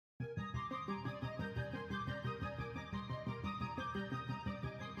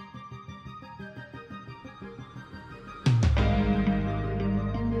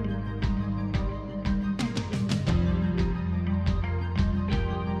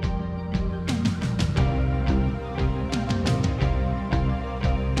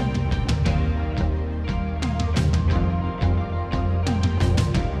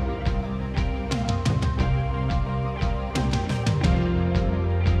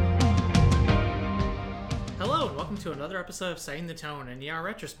to another episode of Setting the Tone in ER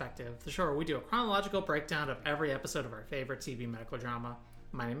Retrospective, the show where we do a chronological breakdown of every episode of our favorite TV medical drama.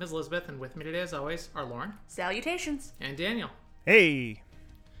 My name is Elizabeth, and with me today, as always, are Lauren. Salutations. And Daniel. Hey.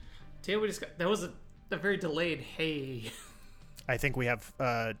 Today that was a very delayed hey. I think we have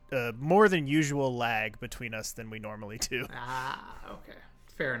more than usual lag between us than we normally do. Okay.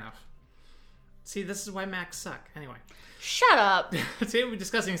 Fair enough. See, this is why Macs suck. Anyway. Shut up. Today we'll be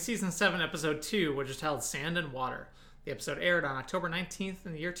discussing Season 7, Episode 2, which is titled Sand and Water. The episode aired on October 19th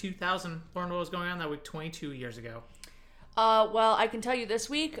in the year 2000. Lauren, what was going on that week 22 years ago? Well, I can tell you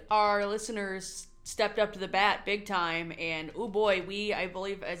this week, our listeners stepped up to the bat big time, and oh boy, we, I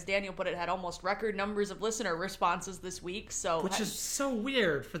believe, as Daniel put it, had almost record numbers of listener responses this week. Which is so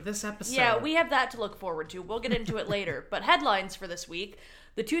weird for this episode. Yeah, we have that to look forward to. We'll get into it later. But headlines for this week.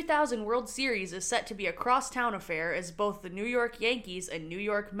 The 2000 World Series is set to be a crosstown affair as both the New York Yankees and New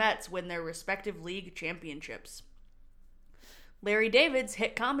York Mets win their respective league championships. Larry David's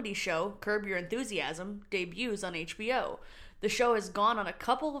hit comedy show, Curb Your Enthusiasm, debuts on HBO. The show has gone on a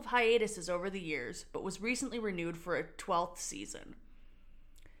couple of hiatuses over the years, but was recently renewed for a 12th season.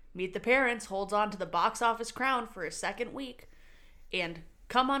 Meet the Parents holds on to the box office crown for a second week. And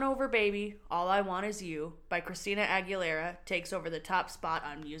Come On Over Baby, All I Want Is You by Christina Aguilera takes over the top spot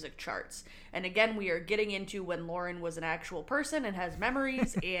on music charts. And again, we are getting into when Lauren was an actual person and has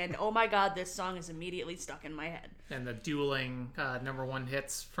memories, and oh my god, this song is immediately stuck in my head. And the dueling number one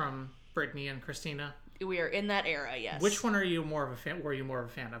hits from Britney and Christina. We are in that era, yes. Which one were you more of a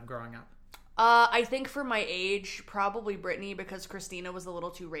fan of growing up? I think for my age, probably Britney, because Christina was a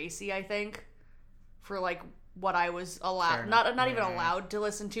little too racy, I think, for like what I was allowed, not even allowed to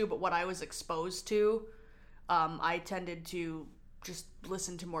listen to, but what I was exposed to. I tended to just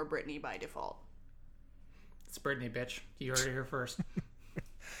listen to more Britney by default. It's Britney, bitch. You heard it here first.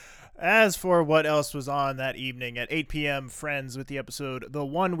 As for what else was on that evening, at 8 p.m., Friends with the episode The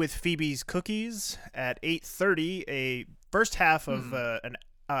One with Phoebe's Cookies. At 8:30, a first half of an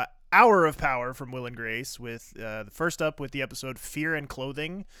hour of power from Will and Grace, with the first up with the episode Fear and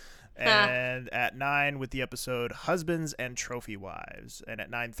Clothing. And at 9 with the episode Husbands and Trophy Wives. And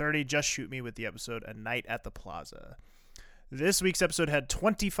at 9:30, Just Shoot Me with the episode A Night at the Plaza. This week's episode had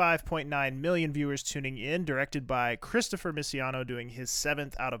 25.9 million viewers tuning in, directed by Christopher Missiano, doing his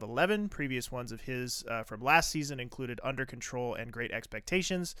 7th out of 11. Previous ones of his from last season included Under Control and Great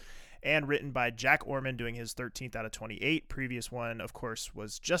Expectations, and written by Jack Orman, doing his 13th out of 28. Previous one, of course,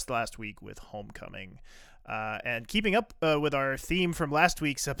 was just last week with Homecoming. And keeping up with our theme from last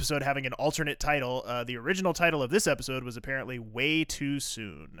week's episode having an alternate title, the original title of this episode was apparently Way Too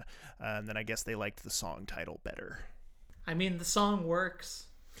Soon. And then I guess they liked the song title better. I mean, the song works,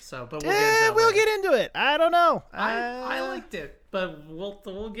 but we'll get into it. I don't know. I liked it, but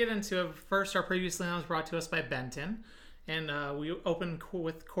we'll get into it. First, our previously on was brought to us by Benton, and we opened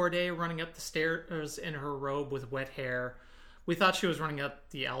with Corday running up the stairs in her robe with wet hair. We thought she was running up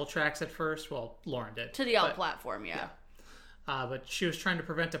the L tracks at first. Well, Lauren did. To the L platform, yeah. But she was trying to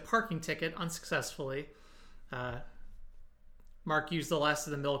prevent a parking ticket unsuccessfully. Mark used the last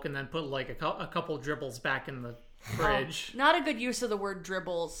of the milk and then put like a couple dribbles back in the fridge. Not a good use of the word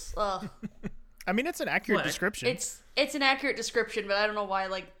dribbles. Ugh. I mean, it's an accurate description. It's an accurate description, but I don't know why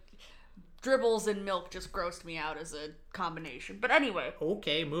like dribbles and milk just grossed me out as a combination. But anyway.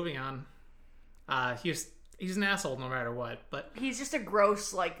 Okay, moving on. He's an asshole no matter what, but he's just a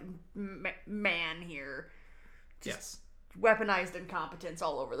gross like man here. Yes. Weaponized incompetence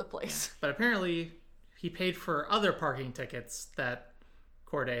all over the place. Yeah. But apparently he paid for other parking tickets that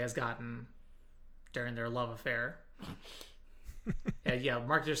Corday has gotten during their love affair. Yeah,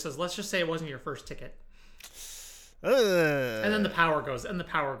 Mark just says, let's just say it wasn't your first ticket. And then the power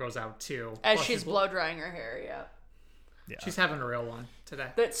goes out too. As she's blow drying her hair, yeah. She's having a real one today.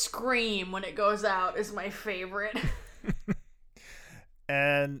 That scream when it goes out is my favorite.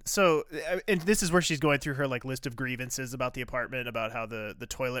 And so, and this is where she's going through her like list of grievances about the apartment, about how the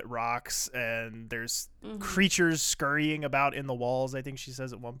toilet rocks and there's creatures scurrying about in the walls, I think she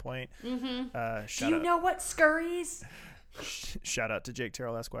says at one point. Do you know what scurries? Shout out to Jake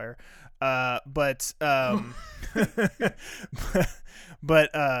Terrell Esquire. But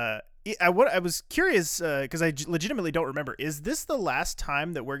I was curious because I legitimately don't remember. Is this the last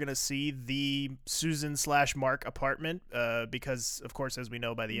time that we're going to see the Susan/Mark apartment? Because, of course, as we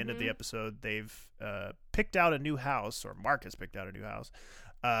know, by the end of the episode, they've picked out a new house, or Mark has picked out a new house.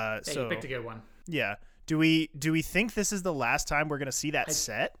 So you picked a good one. Yeah. Do we think this is the last time we're going to see that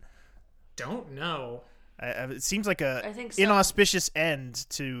set? Don't know. It seems like I think so. Inauspicious end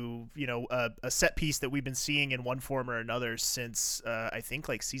to a set piece that we've been seeing in one form or another since I think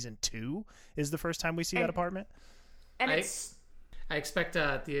like season 2 is the first time we see that apartment. And it's... I expect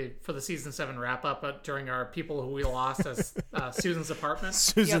for the season 7 wrap up during our people who we lost as Susan's apartment.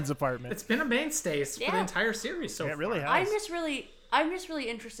 Susan's apartment. It's been a mainstay for the entire series so far. It really has. I'm just really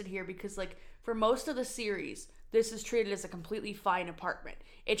interested here because, like, for most of the series, this is treated as a completely fine apartment.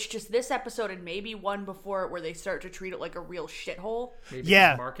 It's just this episode and maybe one before it where they start to treat it like a real shithole. Maybe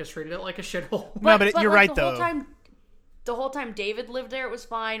Marcus treated it like a shithole. No, but you're right, though. The whole time David lived there, it was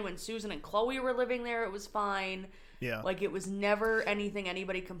fine. When Susan and Chloe were living there, it was fine. Yeah. Like, it was never anything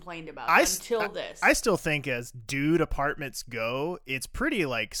anybody complained about until this. I still think as dude apartments go, it's pretty,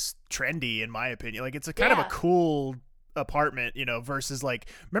 like, trendy, in my opinion. Like, it's a kind of a cool apartment, you know, versus, like,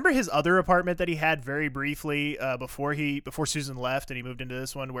 remember his other apartment that he had very briefly before Susan left and he moved into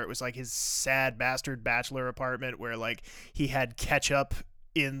this one where it was, like, his sad bastard bachelor apartment where, like, he had ketchup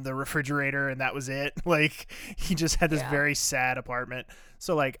in the refrigerator and that was it. Like, he just had this very sad apartment.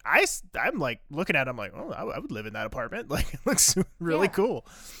 So, like, I'm like looking at him like, oh, I would live in that apartment. Like, it looks really cool.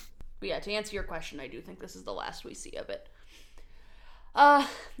 But yeah, to answer your question, I do think this is the last we see of it.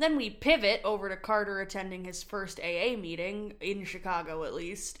 Then we pivot over to Carter attending his first AA meeting in Chicago, at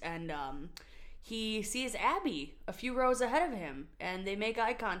least, and he sees Abby a few rows ahead of him, and they make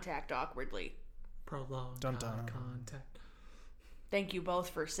eye contact awkwardly. Prolonged eye contact. Thank you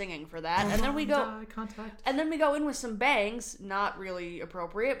both for singing for that. And then we go in with some bangs, not really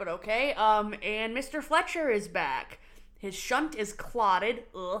appropriate, but okay. And Mr. Fletcher is back. His shunt is clotted,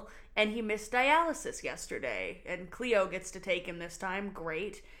 and he missed dialysis yesterday. And Cleo gets to take him this time,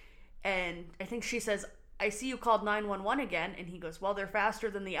 great. And I think she says, I see you called 911 again. And he goes, well, they're faster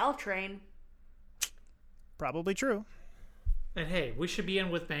than the L train. Probably true. And hey, we should be in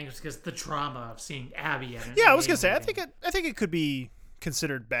with bangs because the drama of seeing Abby at an I was gonna say, I think it could be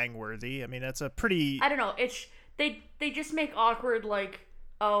considered bang worthy. I mean, that's a pretty. I don't know. It's they just make awkward like,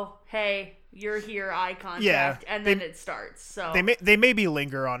 oh hey, you're here, eye contact, and then it starts. So they maybe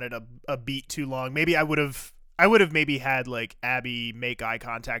linger on it a beat too long. Maybe I would have maybe had like Abby make eye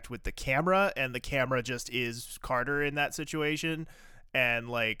contact with the camera, and the camera just is Carter in that situation, and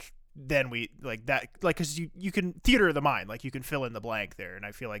like. Then we like that, like, because you can theater of the mind, like you can fill in the blank there, and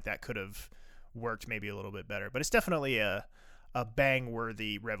I feel like that could have worked maybe a little bit better. But it's definitely a bang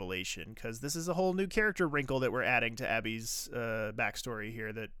worthy revelation because this is a whole new character wrinkle that we're adding to Abby's backstory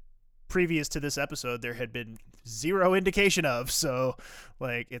here that previous to this episode there had been zero indication of. So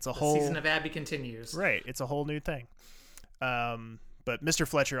like it's a whole season of Abby continues, right? It's a whole new thing. But Mr.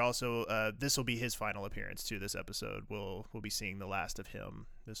 Fletcher also, this will be his final appearance too. This episode, we'll be seeing the last of him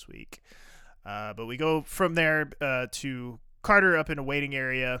this week. But we go from there to Carter up in a waiting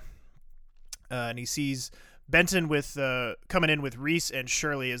area, and he sees Benton with coming in with Reese and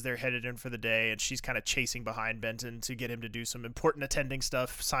Shirley as they're headed in for the day, and she's kind of chasing behind Benton to get him to do some important attending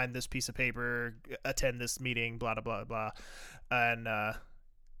stuff, sign this piece of paper, attend this meeting, blah blah blah blah, and.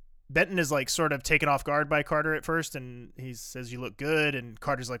 Benton is like sort of taken off guard by Carter at first, and he says, you look good. And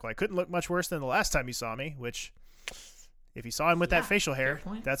Carter's like, well, I couldn't look much worse than the last time you saw me, which if you saw him with that facial hair,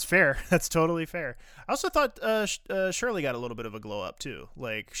 that's fair. That's totally fair. I also thought Shirley got a little bit of a glow up too.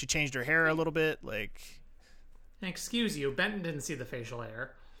 Like she changed her hair a little bit. Like, excuse you, Benton didn't see the facial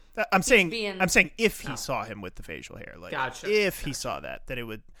hair. I'm saying if he saw him with the facial hair, like if he saw that, then it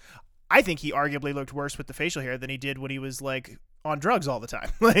would. I think he arguably looked worse with the facial hair than he did when he was like on drugs all the time.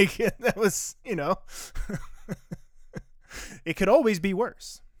 Like that was, you know, it could always be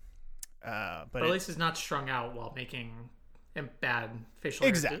worse. But at least he's not strung out while making bad facial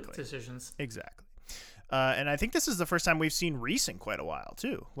hair decisions. Exactly. And I think this is the first time we've seen Reese in quite a while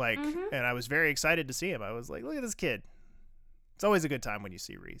too. Like, and I was very excited to see him. I was like, look at this kid. It's always a good time when you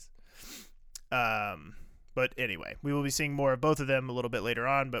see Reese. But anyway, we will be seeing more of both of them a little bit later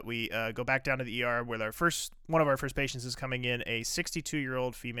on, but we go back down to the ER where one of our first patients is coming in, a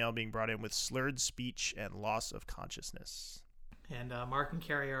 62-year-old female being brought in with slurred speech and loss of consciousness. And Mark and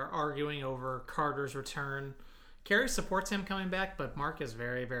Carrie are arguing over Carter's return. Carrie supports him coming back, but Mark is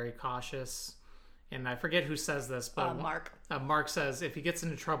very, very cautious. And I forget who says this, but Mark. Mark says if he gets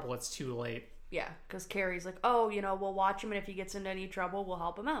into trouble, it's too late. Yeah, because Carrie's like, oh, we'll watch him, and if he gets into any trouble, we'll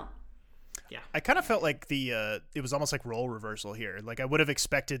help him out. Yeah, I kind of felt like it was almost like role reversal here. Like I would have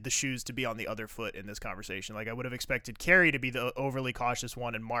expected the shoes to be on the other foot in this conversation. Like I would have expected Carrie to be the overly cautious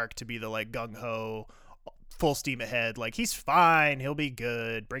one and Mark to be the like gung ho, full steam ahead. Like he's fine, he'll be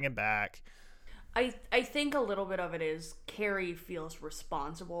good, bring him back. I think a little bit of it is Carrie feels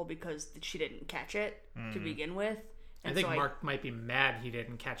responsible because she didn't catch it to begin with. And I think Mark might be mad he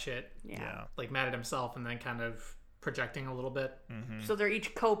didn't catch it. Yeah, like mad at himself and then kind of projecting a little bit. So they're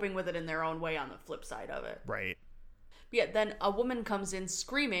each coping with it in their own way on the flip side of it. Right. Yeah, then a woman comes in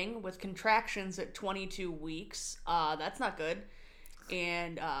screaming with contractions at 22 weeks. That's not good.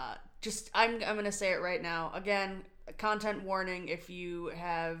 And I'm going to say it right now. Again, content warning if you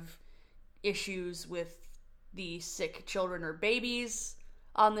have issues with the sick children or babies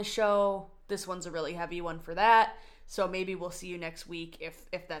on the show. This one's a really heavy one for that. So maybe we'll see you next week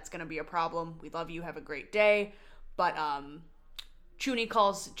if that's going to be a problem. We love you. Have a great day. But Chuni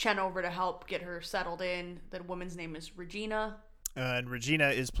calls Chen over to help get her settled in. The woman's name is Regina. And Regina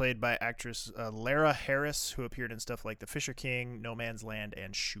is played by actress Lara Harris, who appeared in stuff like The Fisher King, No Man's Land,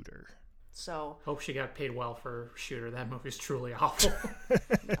 and Shooter. So hope she got paid well for Shooter. That movie's truly awful.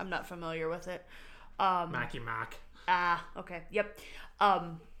 I'm not familiar with it. Mackie Mac. Okay. Yep.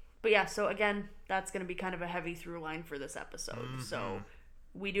 But yeah, so again, that's going to be kind of a heavy through line for this episode. Mm-hmm. So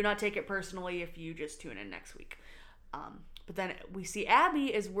we do not take it personally if you just tune in next week. But then we see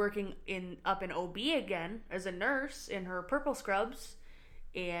Abby is working up in OB again as a nurse in her purple scrubs,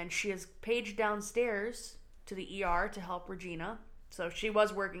 and she is paged downstairs to the ER to help Regina. So she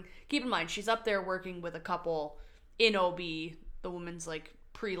was working. Keep in mind, she's up there working with a couple in OB. The woman's like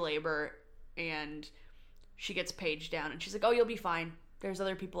pre-labor, and she gets paged down, and she's like, "Oh, you'll be fine. There's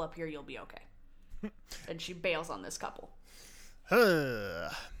other people up here. You'll be okay." And she bails on this couple.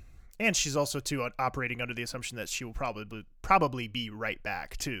 And she's also too operating under the assumption that she will probably be right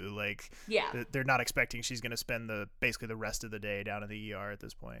back too. Like, yeah, they're not expecting she's going to spend basically the rest of the day down in the ER at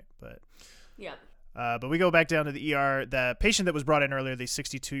this point. But yeah. But we go back down to the ER. The patient that was brought in earlier, the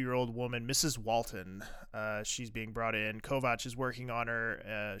 62-year-old woman, Mrs. Walton, she's being brought in. Kovacs is working on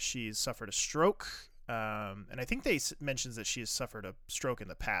her. She's suffered a stroke. And I think they mentions that she has suffered a stroke in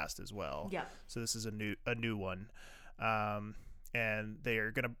the past as well. Yeah. So this is a new one. And they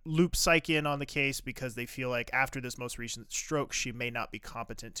are going to loop Psych in on the case because they feel like after this most recent stroke, she may not be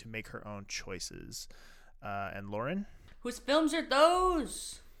competent to make her own choices. And Lauren? Whose films are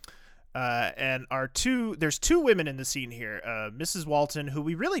those? And there's two women in the scene here. Mrs. Walton, who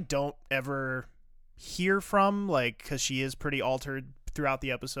we really don't ever hear from, like, because she is pretty altered throughout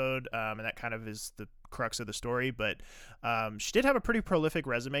the episode, and that kind of is the crux of the story, but she did have a pretty prolific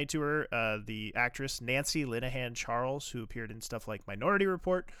resume to her. The actress Nancy Linehan Charles, who appeared in stuff like Minority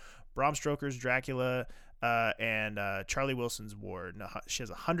Report, Bram Stoker's Dracula, and Charlie Wilson's Ward. She has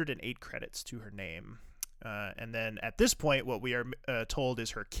 108 credits to her name. And then at this point, what we are told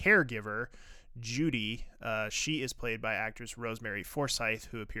is her caregiver, Judy. She is played by actress Rosemary Forsyth,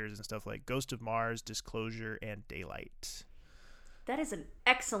 who appears in stuff like Ghost of Mars, Disclosure, and Daylight. That is an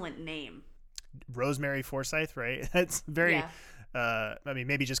excellent name. Rosemary Forsyth, right? That's very, yeah. I mean,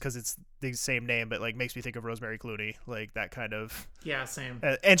 maybe just because it's the same name, but like makes me think of Rosemary Clooney, like that kind of. Yeah, same.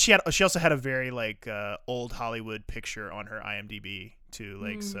 And she also had a very like old Hollywood picture on her IMDb too,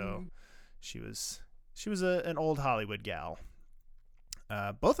 like so she was an old Hollywood gal.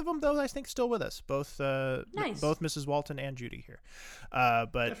 Both of them, though, I think still with us. Both nice. Both Mrs. Walton and Judy here.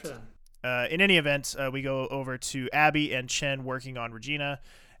 But in any event, we go over to Abby and Chen working on Regina.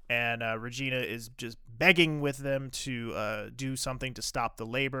 And Regina is just begging with them to do something to stop the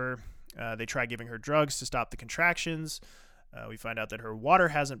labor. They try giving her drugs to stop the contractions. We find out that her water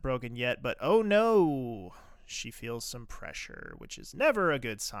hasn't broken yet, but oh no, she feels some pressure, which is never a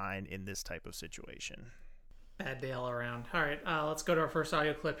good sign in this type of situation. Bad day all around. All right, let's go to our first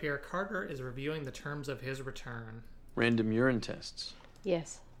audio clip here. Carter is reviewing the terms of his return. Random urine tests.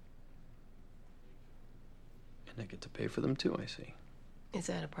 Yes. And I get to pay for them too, I see. Is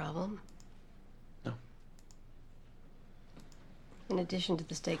that a problem? No. In addition to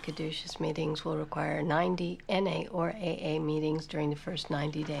the state caduceus meetings, we'll require 90 NA or AA meetings during the first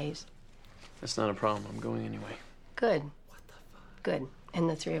 90 days. That's not a problem. I'm going anyway. Good. What the fuck? Good. And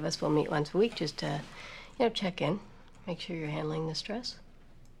the three of us will meet once a week just to, check in. Make sure you're handling the stress.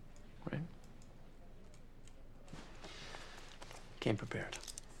 Right. Came prepared.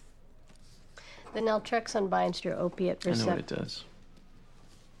 The naltrexone binds to your opiate receptor. I know what it does.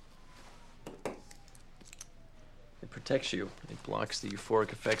 It protects you. It blocks the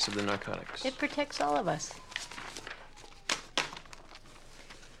euphoric effects of the narcotics. It protects all of us.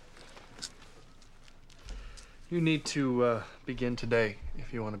 You need to begin today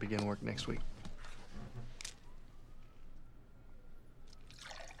if you want to begin work next week.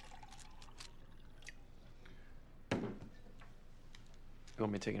 You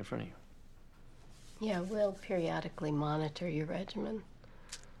want me to take it in front of you? Yeah, we'll periodically monitor your regimen.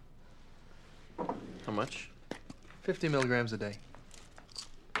 How much? 50 milligrams a day.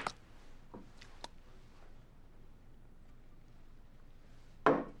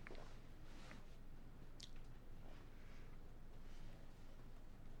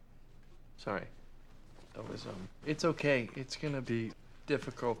 Sorry. I was, It's okay. It's gonna be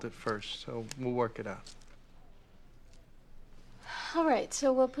difficult at first, so we'll work it out. All right,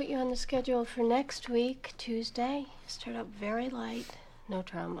 so we'll put you on the schedule for next week, Tuesday. Start out very light, no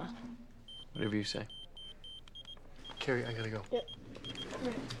trauma. whatever you say. Carrie, I gotta go. Yep.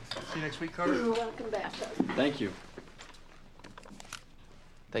 See you next week, Carter. Welcome back. Thank you.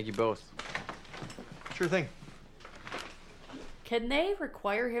 Thank you both. Sure thing. Can they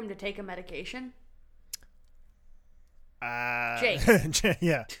require him to take a medication? Jake.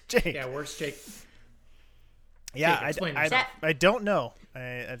 Yeah, Jake. Yeah, where's Jake? Yeah, Jake, explain I yourself. don't know.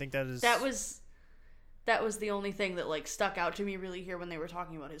 I think that is... That was the only thing that like stuck out to me really here when they were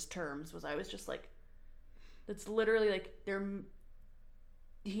talking about his terms. Was I was just like, that's literally like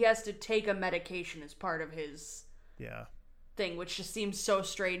he has to take a medication as part of his thing, which just seems so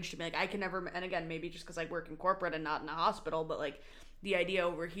strange to me. Like I can never, and again maybe just because I work in corporate and not in a hospital, but like the idea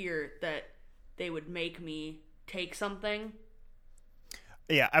over here that they would make me take something.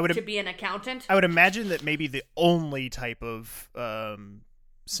 Yeah, I would to be an accountant. I would imagine that maybe the only type of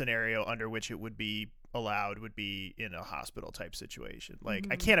scenario under which it would be allowed would be in a hospital type situation. Like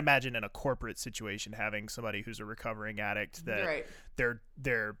I can't imagine in a corporate situation having somebody who's a recovering addict that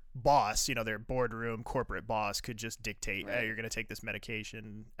their boss, their boardroom corporate boss could just dictate, hey, you're going to take this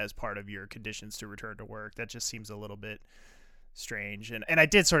medication as part of your conditions to return to work. That just seems a little bit strange. And I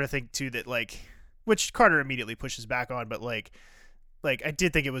did sort of think too that which Carter immediately pushes back on, but like I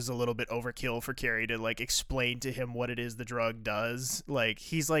did think it was a little bit overkill for Carrie to explain to him what it is the drug does.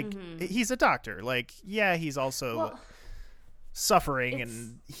 He's he's a doctor. He's also suffering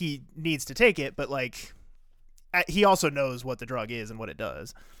and he needs to take it, but he also knows what the drug is and what it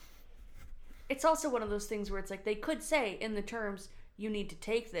does. It's also one of those things where it's like they could say in the terms, you need to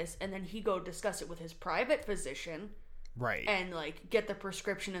take this, and then he go discuss it with his private physician. Right. And get the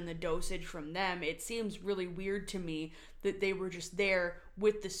prescription and the dosage from them. It seems really weird to me that they were just there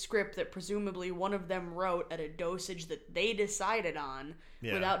with the script that presumably one of them wrote at a dosage that they decided on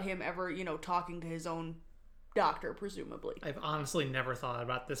without him ever, talking to his own doctor, presumably. I've honestly never thought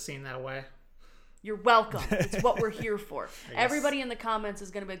about this scene that way. You're welcome. It's what we're here for. Everybody in the comments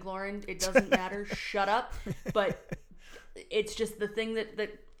is going to be like, Lauren, it doesn't matter. Shut up. But it's just the thing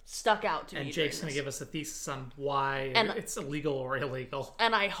that stuck out to me. And Jake's going to give us a thesis on why it's illegal or illegal.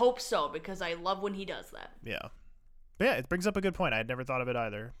 And I hope so, because I love when he does that. Yeah. But yeah, it brings up a good point. I had never thought of it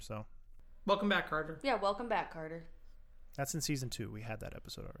either. So, welcome back, Carter. Yeah, welcome back, Carter. That's in season 2. We had that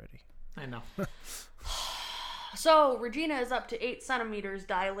episode already. I know. So, Regina is up to 8 centimeters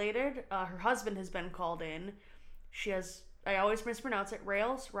dilated. Her husband has been called in. She has, I always mispronounce it,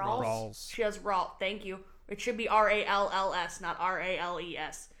 Ralls? She has Ralls. Thank you. It should be R-A-L-L-S, not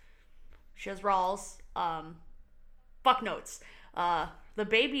R-A-L-E-S. She has Ralls. Fuck notes. The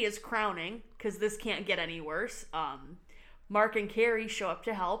baby is crowning, because this can't get any worse. Mark and Carrie show up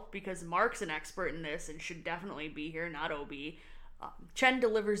to help, because Mark's an expert in this and should definitely be here, not OB. Chen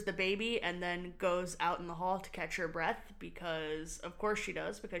delivers the baby and then goes out in the hall to catch her breath, because of course she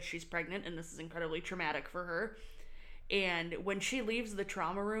does, because she's pregnant and this is incredibly traumatic for her. And when she leaves the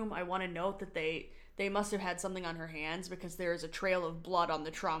trauma room, I want to note that they must have had something on her hands, because there is a trail of blood on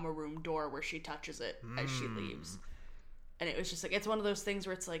the trauma room door where she touches it as she leaves. And it was just it's one of those things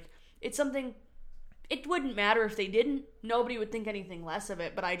where it's something, it wouldn't matter if they didn't. Nobody would think anything less of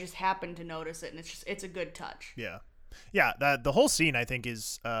it, but I just happened to notice it, and it's a good touch. Yeah. Yeah, the whole scene, I think,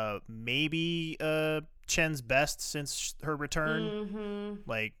 is maybe Chen's best since her return.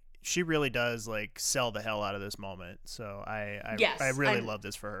 Mm-hmm. She really does, sell the hell out of this moment. So I really love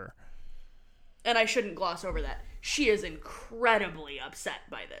this for her. And I shouldn't gloss over that. She is incredibly upset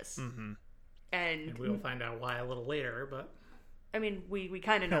by this. Mm-hmm. And we will find out why a little later, but... I mean, we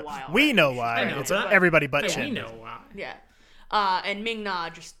kind of know why. We know why. I know, it's everybody but Chen. We know why. Yeah. And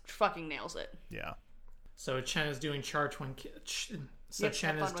Ming-Na just fucking nails it. Yeah. So Chen is doing charts when...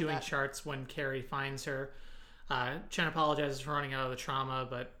 Chen is doing charts when Carrie finds her. Chen apologizes for running out of the trauma,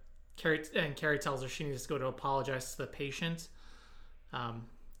 but Carrie tells her she needs to go to apologize to the patient.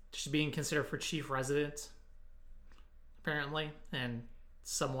 She's being considered for chief resident, apparently, and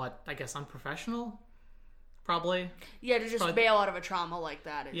somewhat, I guess, unprofessional, probably. Yeah, to just bail out of a trauma like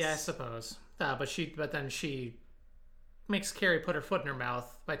that. Yeah, I suppose. But then she makes Carrie put her foot in her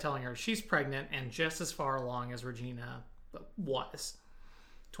mouth by telling her she's pregnant and just as far along as Regina was.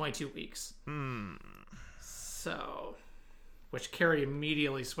 22 weeks. So, which Carrie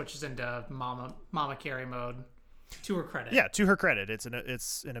immediately switches into Mama Carrie mode. To her credit. Yeah, to her credit. It's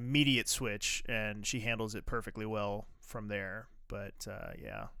an immediate switch, and she handles it perfectly well from there. But,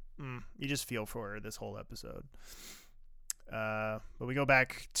 you just feel for her this whole episode. But we go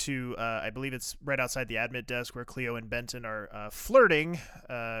back to, I believe it's right outside the admit desk where Cleo and Benton are flirting,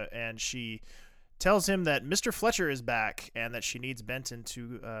 and she tells him that Mr. Fletcher is back and that she needs Benton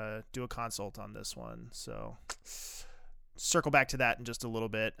to do a consult on this one. So circle back to that in just a little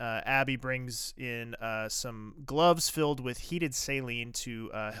bit. Abby brings in some gloves filled with heated saline to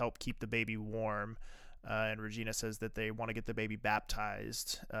help keep the baby warm. And Regina says that they want to get the baby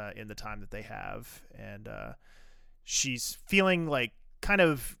baptized in the time that they have. And she's feeling like kind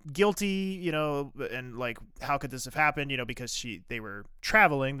of guilty, you know, and like, how could this have happened? You know, because they were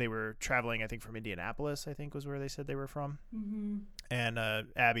traveling, I think from Indianapolis, I think was where they said they were from. Mm-hmm. And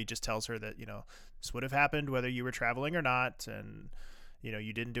Abby just tells her that, you know, this would have happened whether you were traveling or not. And, you know,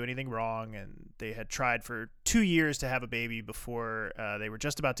 you didn't do anything wrong. And they had tried for 2 years to have a baby before they were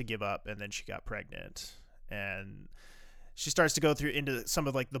just about to give up. And then she got pregnant. And she starts to go through into some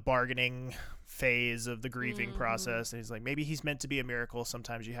of like the bargaining phase of the grieving process. And he's like, maybe he's meant to be a miracle.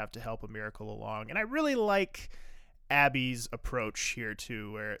 Sometimes you have to help a miracle along. And I really like Abby's approach here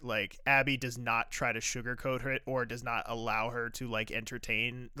too, where like Abby does not try to sugarcoat it or does not allow her to like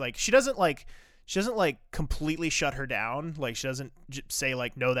entertain. Like she doesn't completely shut her down. Like she doesn't say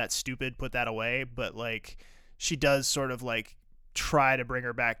like, no, that's stupid, put that away. But like she does sort of like try to bring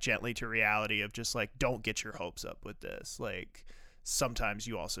her back gently to reality of just like, don't get your hopes up with this. Like sometimes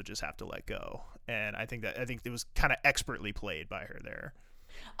you also just have to let go. And I think it was kind of expertly played by her there.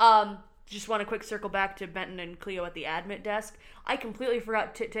 Just want to quick circle back to Benton and Cleo at the admit desk. I completely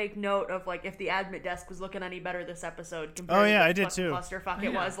forgot to take note of like if the admit desk was looking any better this episode compared to I did too. Clusterfuck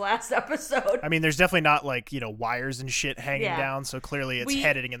it was last episode. I mean, there's definitely not like, you know, wires and shit hanging down, so clearly it's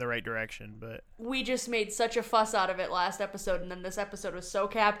heading in the right direction. But we just made such a fuss out of it last episode, and then this episode was so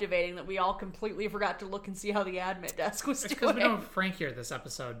captivating that we all completely forgot to look and see how the admit desk was doing. Because we don't have Frank here this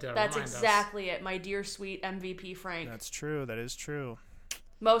episode. That's exactly it. My dear sweet MVP Frank. That's true. That is true.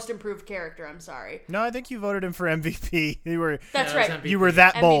 Most improved character, I'm sorry. No, I think you voted him for MVP. That's right. You were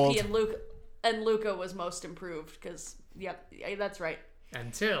that bold. MVP and Luca was most improved because, yep, that's right.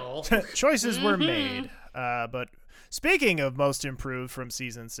 Until choices were made. But speaking of most improved from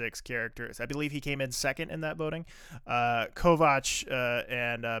season 6 characters, I believe he came in second in that voting. Kovac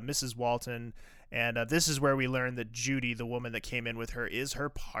and Mrs. Walton. And this is where we learn that Judy, the woman that came in with her, is her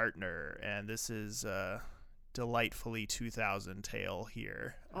partner. And this is delightfully 2000 tale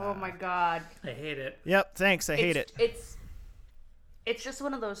here. Oh my god, I hate it. Yep, thanks. I hate it. It's just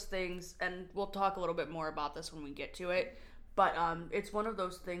one of those things, and we'll talk a little bit more about this when we get to it, but it's one of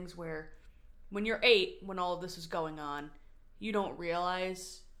those things where when you're 8, when all of this is going on, you don't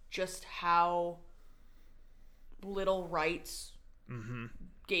realize just how little rights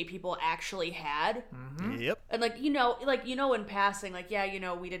gay people actually had. Yep. And like you know in passing, like, yeah, you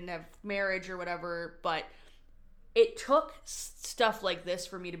know, we didn't have marriage or whatever, but it took stuff like this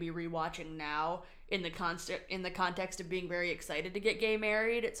for me to be rewatching now in the context of being very excited to get gay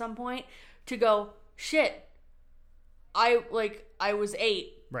married at some point, to go, shit, I was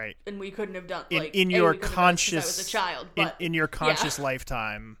 8, right, and we couldn't have done in your conscious. I was a child, but in your conscious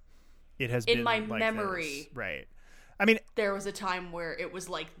lifetime, it has been in my like memory, this. Right. I mean, there was a time where it was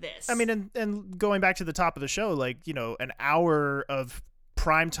like this. I mean, and going back to the top of the show, like, you know, an hour of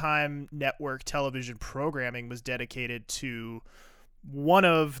primetime network television programming was dedicated to one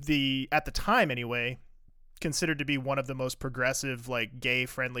of the, at the time anyway, considered to be one of the most progressive, like, gay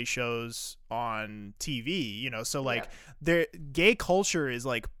friendly shows on TV, you know? So like gay culture is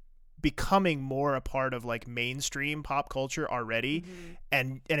like becoming more a part of like mainstream pop culture already.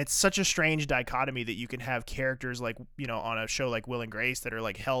 And it's such a strange dichotomy that you can have characters like, you know, on a show like Will and Grace that are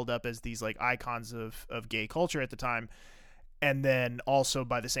like held up as these like icons of gay culture at the time. And then also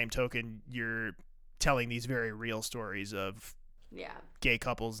by the same token, you're telling these very real stories of gay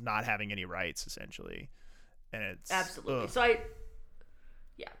couples not having any rights, essentially. And it's absolutely. So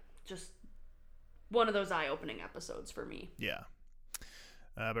just one of those eye-opening episodes for me. Yeah.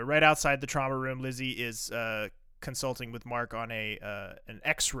 But right outside the trauma room, Lizzie is consulting with Mark on an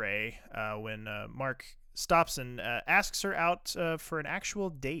X-ray when Mark stops and asks her out for an actual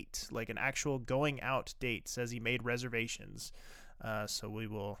date, like an actual going out date. Says he made reservations. So we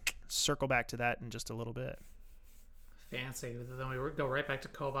will circle back to that in just a little bit. Fancy. Then we go right back to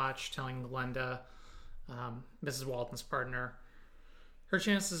Kovac telling Glenda, Mrs. Walton's partner, her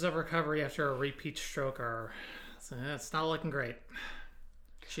chances of recovery after a repeat stroke are, it's not looking great.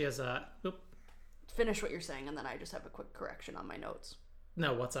 She has a... Finish what you're saying, and then I just have a quick correction on my notes.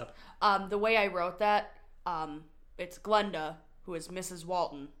 No, what's up? The way I wrote that, it's Glenda, who is Mrs.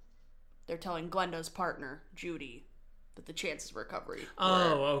 Walton. They're telling Glenda's partner, Judy, that the chances of recovery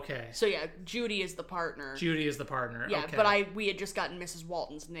Oh, were. okay. So yeah, Judy is the partner. Judy is the partner. Yeah, okay. but we had just gotten Mrs.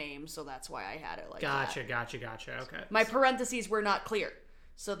 Walton's name, so that's why I had it like that. Gotcha. Okay. My parentheses were not clear,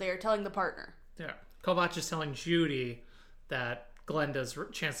 so they are telling the partner. Yeah. Kovach is telling Judy that Glenda's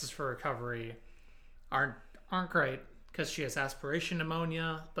chances for recovery aren't great because she has aspiration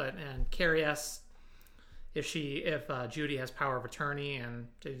pneumonia, and Carrie asks if Judy has power of attorney, and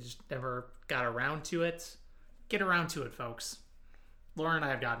they just never got around to it. Get around to it, folks. Laura and I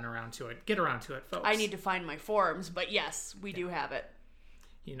have gotten around to it. Get around to it, folks. I need to find my forms, but yes, we do have it.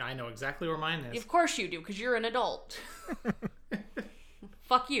 I know exactly where mine is. Of course you do, because you're an adult.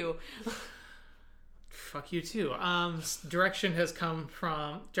 Fuck you. Fuck you too. Direction has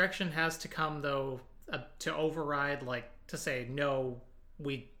to come though to override, to say no,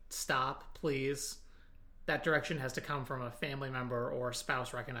 we stop, please. That direction has to come from a family member or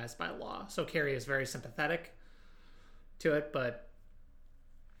spouse recognized by law. So Carrie is very sympathetic to it, but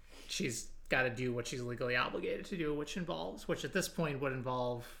she's got to do what she's legally obligated to do, which at this point would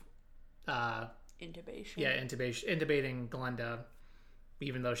involve intubation. Yeah, intubating Glenda,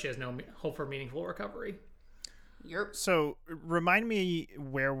 even though she has no hope for meaningful recovery. Yep. So remind me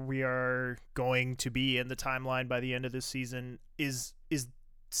where we are going to be in the timeline by the end of this season. Is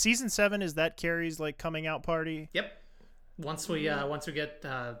season 7, is that Carrie's coming out party? Yep. Once we get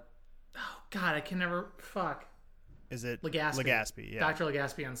oh god, I can never fuck. Is it Legaspi? Yeah. Dr.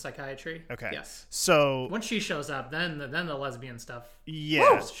 Legaspi on psychiatry. Okay. Yes. So once she shows up, then the lesbian stuff.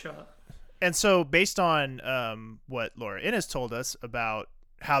 Yeah. Show up. And so based on what Laura Innes told us about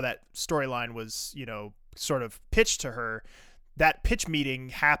how that storyline was, sort of pitched to her, that pitch meeting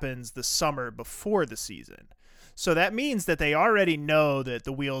happens the summer before the season. So that means that they already know that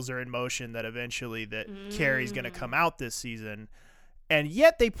the wheels are in motion, that eventually that Carrie's going to come out this season. And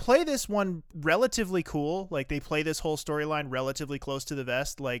yet they play this one relatively cool. They play this whole storyline relatively close to the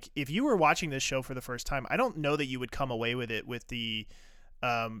vest. If you were watching this show for the first time, I don't know that you would come away with it with the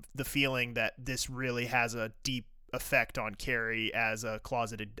feeling that this really has a deep effect on Carrie as a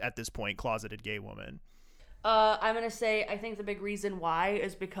closeted gay woman. I'm going to say I think the big reason why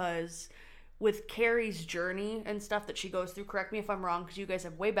is because with Carrie's journey and stuff that she goes through, correct me if I'm wrong because you guys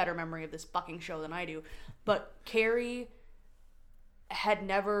have way better memory of this fucking show than I do, but Carrie had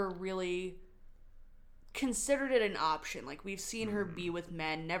never really considered it an option. We've seen her be with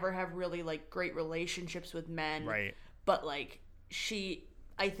men, never have really great relationships with men. Right. But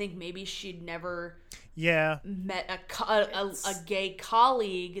I think maybe she'd never met a gay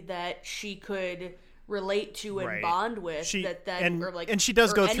colleague that she could relate to and bond with. And she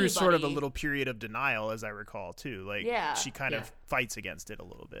does go through sort of a little period of denial, as I recall too. She kind of fights against it a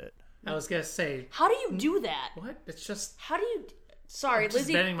little bit. I was gonna say, how do you do that? What? It's just how do you? Sorry, I'm just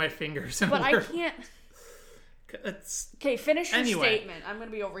Lizzie. bending my fingers, but I can't. It's okay. Finish your statement. I'm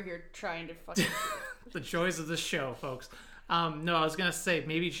gonna be over here trying to fucking. The joys of this show, folks. No, I was gonna say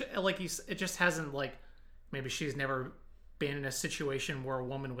maybe it just hasn't maybe she's never been in a situation where a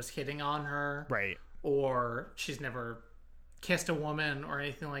woman was hitting on her, right? Or she's never kissed a woman or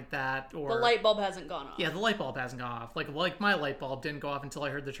anything like that. Or the light bulb hasn't gone off. Yeah, the light bulb hasn't gone off. Like my light bulb didn't go off until I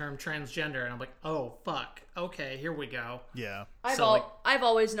heard the term transgender, and I'm like, oh fuck, okay, here we go. Yeah. I've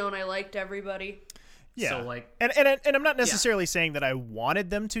always known I liked everybody. Yeah. So and I'm not necessarily saying that I wanted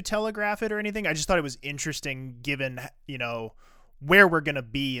them to telegraph it or anything. I just thought it was interesting given, where we're going to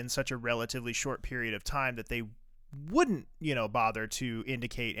be in such a relatively short period of time that they wouldn't, bother to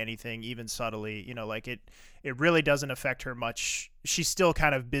indicate anything even subtly, it really doesn't affect her much. She's still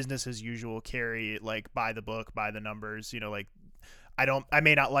kind of business as usual, Carrie, by the book, by the numbers, I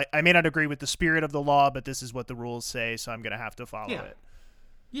may not agree with the spirit of the law, but this is what the rules say, so I'm going to have to follow it.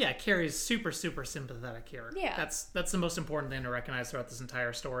 Yeah, Carrie's super, super sympathetic here. Yeah. That's the most important thing to recognize throughout this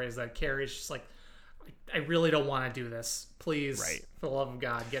entire story is that Carrie's just I really don't want to do this. Please, for the love of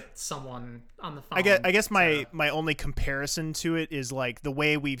God, get someone on the phone. I guess my only comparison to it is the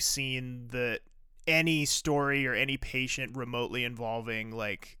way we've seen any story or any patient remotely involving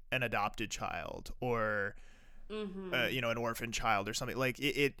an adopted child or an orphan child or something.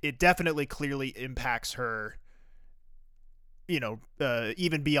 It definitely clearly impacts her.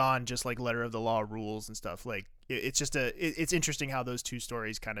 Even beyond just letter of the law rules and stuff. It's just it's interesting how those two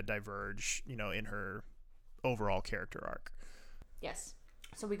stories kind of diverge, in her overall character arc. Yes.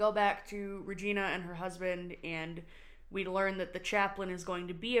 So we go back to Regina and her husband, and we learn that the chaplain is going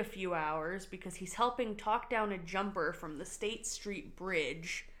to be a few hours because he's helping talk down a jumper from the State Street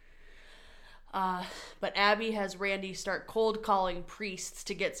Bridge. But Abby has Randy start cold calling priests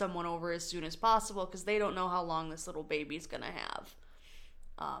to get someone over as soon as possible because they don't know how long this little baby's gonna have.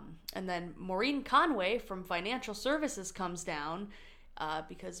 And then Maureen Conway from Financial Services comes down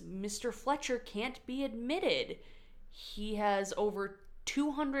because Mr. Fletcher can't be admitted. He has over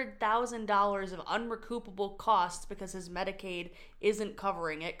 $200,000 of unrecoupable costs because his Medicaid isn't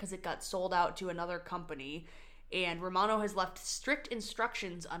covering it because it got sold out to another company. And Romano has left strict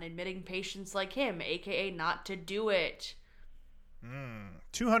instructions on admitting patients like him, aka not to do it.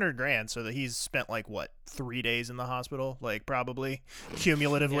 $200,000, so that he's spent like what, 3 days in the hospital, like probably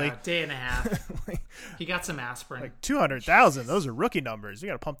cumulatively. Yeah, day and a half. He got some aspirin. Like 200,000. Those are rookie numbers. You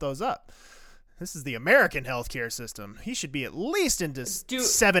got to pump those up. This is the American healthcare system. He should be at least into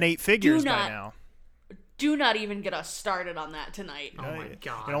 7-8 figures by now. Do not even get us started on that tonight. Oh my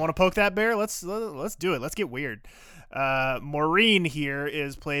god! You don't want to poke that bear? Let's do it. Let's get weird. Maureen here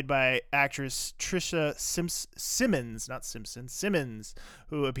is played by actress Trisha Simmons,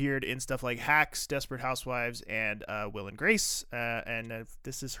 who appeared in stuff like Hacks, Desperate Housewives, and Will and Grace. And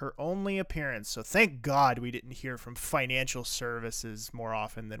this is her only appearance. So thank God we didn't hear from Financial Services more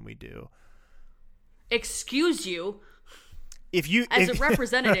often than we do. Excuse you. If a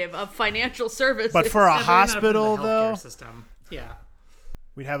representative of Financial Services, but for a hospital though, system. Yeah,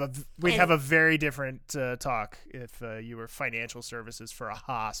 we'd have a very different talk if you were Financial Services for a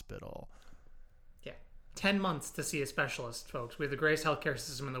hospital. Yeah, 10 months to see a specialist, folks. We have the greatest healthcare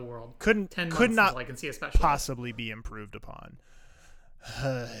system in the world. Could not until I can see a specialist. Possibly be improved upon.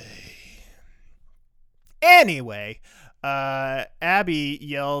 Anyway. Abby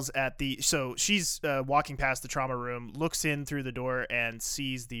yells at so she's walking past the trauma room, looks in through the door and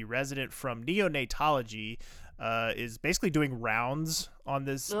sees the resident from neonatology is basically doing rounds on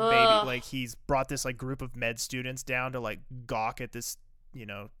this baby. Like he's brought this like group of med students down to like gawk at this,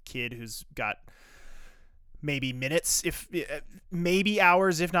 kid who's got maybe maybe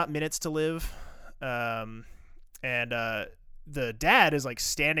hours, if not minutes to live. The dad is like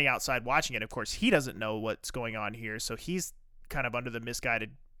standing outside watching it. Of course, he doesn't know what's going on here, so he's kind of under the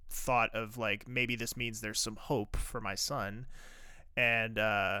misguided thought of like, maybe this means there's some hope for my son. And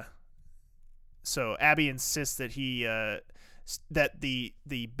so Abby insists that that the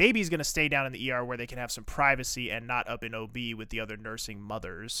baby's going to stay down in the ER where they can have some privacy and not up in OB with the other nursing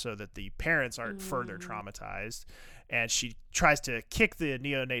mothers, so that the parents aren't further traumatized. And she tries to kick the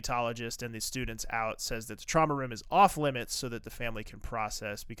neonatologist and the students out, says that the trauma room is off limits so that the family can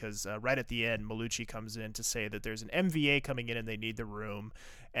process, because right at the end, Malucci comes in to say that there's an MVA coming in and they need the room.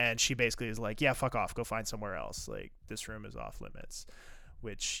 And she basically is like, yeah, fuck off. Go find somewhere else. Like, this room is off limits,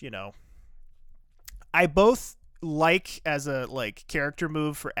 which, I both like as a character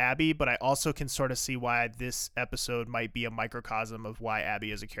move for Abby, but I also can sort of see why this episode might be a microcosm of why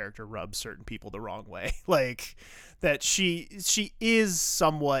Abby as a character rubs certain people the wrong way. Like that she is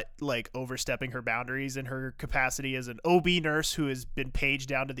somewhat like overstepping her boundaries in her capacity as an OB nurse who has been paged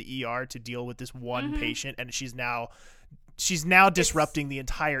down to the ER to deal with this one patient, and she's now disrupting the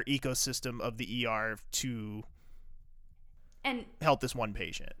entire ecosystem of the ER to help this one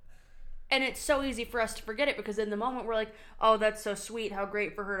patient. And it's so easy for us to forget it, because in the moment we're like, oh, that's so sweet, how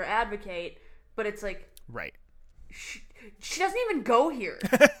great for her to advocate. But it's like, right. She doesn't even go here.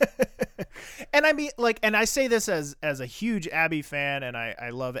 And I mean, and I say this as a huge Abby fan, and I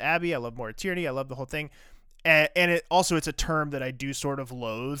love Abby, I love Maura Tierney, I love the whole thing. And it's a term that I do sort of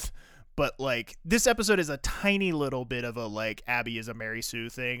loathe. But this episode is a tiny little bit of a Abby is a Mary Sue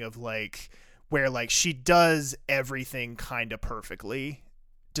thing of where she does everything kind of perfectly,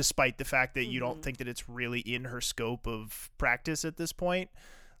 despite the fact that you don't think that it's really in her scope of practice at this point.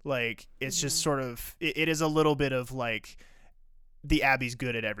 It's just sort of, it is a little bit of the Abby's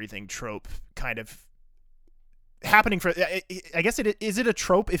good at everything trope kind of happening for, I guess is it a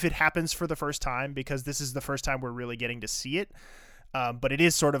trope if it happens for the first time, because this is the first time we're really getting to see it. But it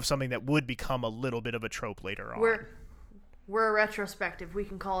is sort of something that would become a little bit of a trope later on. We're a retrospective. We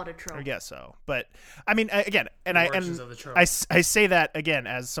can call it a trope. I guess so. But I mean, again, I say that again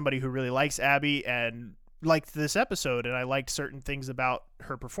as somebody who really likes Abby and liked this episode, and I liked certain things about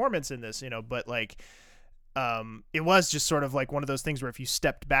her performance in this, but it was just sort of one of those things where if you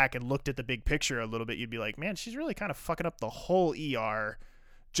stepped back and looked at the big picture a little bit, you'd be like, man, she's really kind of fucking up the whole ER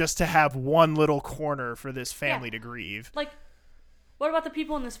just to have one little corner for this family to grieve. What about the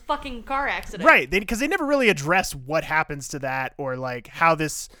people in this fucking car accident? Right, because they never really address what happens to that, or how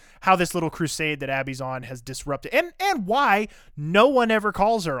this little crusade that Abby's on has disrupted, and why no one ever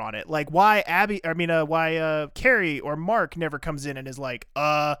calls her on it. Why Carrie or Mark never comes in and is like,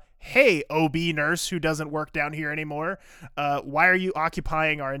 hey, OB nurse who doesn't work down here anymore, why are you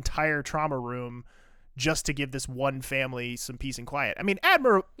occupying our entire trauma room just to give this one family some peace and quiet. I mean,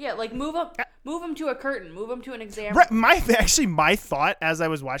 Admiral. Yeah, like move him to a curtain, move him to an exam. Right, my thought as I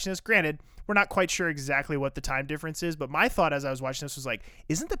was watching this, granted, we're not quite sure exactly what the time difference is, but my thought as I was watching this was like,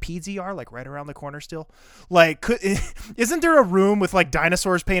 isn't the PZR like right around the corner still? Like, isn't there a room with like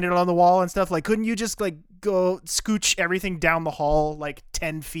dinosaurs painted on the wall and stuff? Like, couldn't you just like go scooch everything down the hall like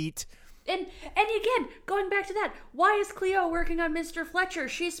 10 feet? And again, going back to that, why is Cleo working on Mr. Fletcher?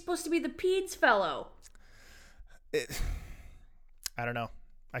 She's supposed to be the Peds fellow. I don't know.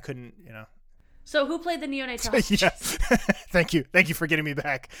 I couldn't, So who played the neonatologist? Yeah. Thank you for getting me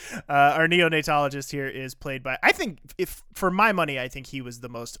back. Our neonatologist here is played by, I think, if for my money, I think he was the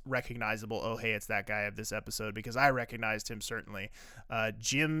most recognizable "Oh Hey It's That Guy" of this episode, because I recognized him certainly.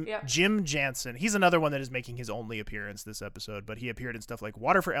 Jim Jansen. He's another one that is making his only appearance this episode, but he appeared in stuff like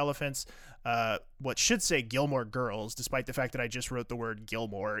Water for Elephants, what should say Gilmore Girls, despite the fact that I just wrote the word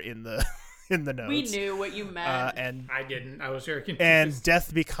Gilmore in the in the notes. We knew what you meant. And I didn't. I was very confused. And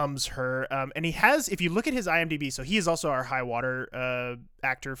Death Becomes Her. And he has, if you look at his IMDb, so he is also our high water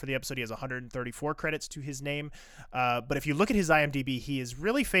actor for the episode. He has 134 credits to his name. But if you look at his IMDb, he is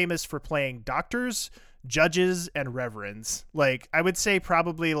really famous for playing doctors, judges, and reverends. Like, I would say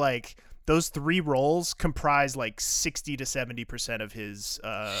probably like those three roles comprise like 60 to 70% of his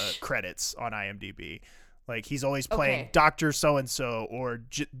credits on IMDb. Like, he's always playing Dr. So-and-so or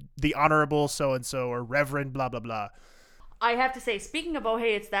the Honorable so-and-so or Reverend blah, blah, blah. I have to say, speaking of Oh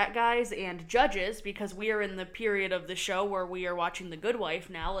Hey It's That Guys and judges, because we are in the period of the show where we are watching The Good Wife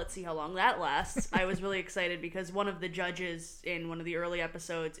now, let's see how long that lasts. I was really excited because one of the judges in one of the early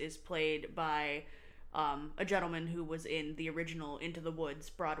episodes is played by a gentleman who was in the original Into the Woods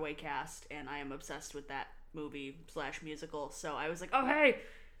Broadway cast, and I am obsessed with that movie/musical. So I was like, oh hey,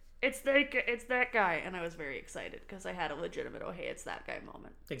 it's that guy, and I was very excited because I had a legitimate "Oh hey, it's that guy"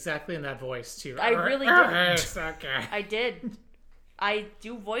 moment. Exactly in that voice too. I really did. Hey, it's that guy. I did. I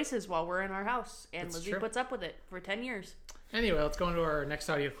do voices while we're in our house, and That's Lizzie true. puts up with it for 10 years. Anyway, let's go into our next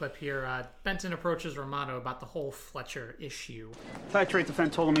audio clip here. Benton approaches Romano about the whole Fletcher issue. Titrate the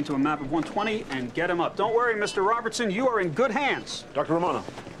fentanyl into a map of 120 and get him up. Don't worry, Mr. Robertson, you are in good hands. Dr. Romano.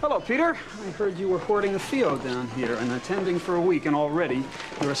 Hello, Peter. I heard you were hoarding a Theo down here and attending for a week, and already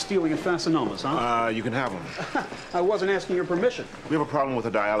you're stealing fascinomas, huh? You can have them. I wasn't asking your permission. We have a problem with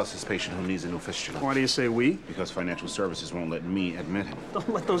a dialysis patient who needs a new fistula. Why do you say we? Because financial services won't let me admit him. Don't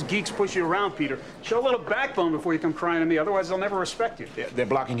let those geeks push you around, Peter. Show a little backbone before you come crying to me, otherwise they'll never respect you. They're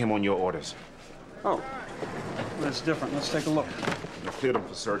blocking him on your orders. Oh, that's different. Let's take a look. I've cleared him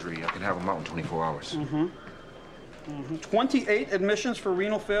for surgery. I can have him out in 24 hours. 28 admissions for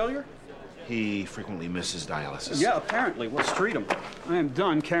renal failure? He frequently misses dialysis. Yeah, apparently. Let's treat him. I am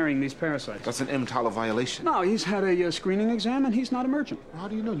done carrying these parasites. That's an EMTALA violation. No, he's had a screening exam and he's not emergent. How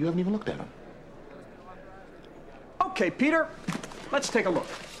do you know? You haven't even looked at him. Okay, Peter, let's take a look.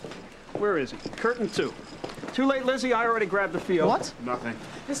 Where is he? Curtain 2. Too late, Lizzie. I already grabbed the Theo. What? Nothing.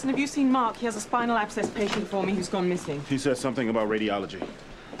 Listen, have you seen Mark? He has a spinal abscess patient for me who's gone missing. He said something about radiology.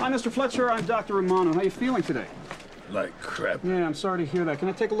 Hi, Mr. Fletcher. I'm Dr. Romano. How you feeling today? Like crap. Yeah, I'm sorry to hear that. Can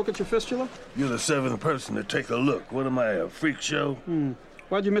I take a look at your fistula? You're the seventh person to take a look. What am I, a freak show?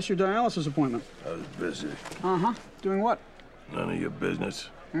 Why'd you miss your dialysis appointment? I was busy. Uh-huh. Doing what? None of your business.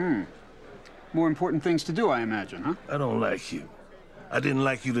 More important things to do, I imagine, huh? I don't like you. I didn't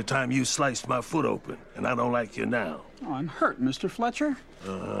like you the time you sliced my foot open, and I don't like you now. Oh, I'm hurt, Mr. Fletcher.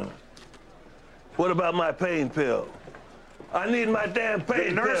 What about my pain pill? I need my damn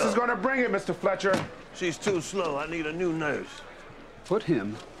pain The pill. nurse is going to bring it, Mr. Fletcher. She's too slow. I need a new nurse. Put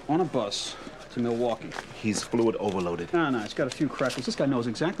him on a bus to Milwaukee. He's fluid overloaded. No, he's got a few crackles. This guy knows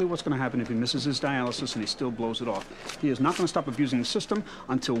exactly what's going to happen if he misses his dialysis and he still blows it off. He is not going to stop abusing the system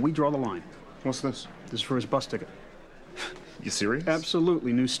until we draw the line. What's this? This is for his bus ticket. You serious?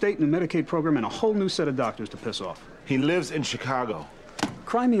 Absolutely. New state, new Medicaid program, and a whole new set of doctors to piss off. He lives in Chicago.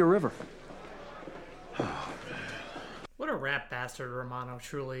 Cry me a river. What a rat bastard Romano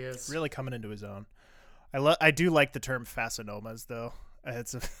truly is. Really coming into his own. I do like the term fascinomas, though. I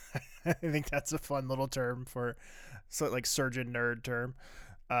think that's a fun little term for like surgeon nerd term.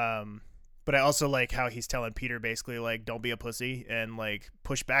 But I also like how he's telling Peter basically like, don't be a pussy and like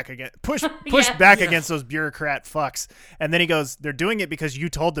push back against those bureaucrat fucks. And then he goes, they're doing it because you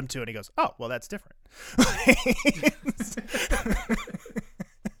told them to. And he goes, oh, well, that's different.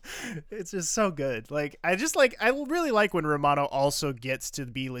 It's just so good. Like, I really like when Romano also gets to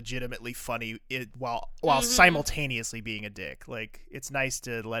be legitimately funny while simultaneously being a dick. Like, it's nice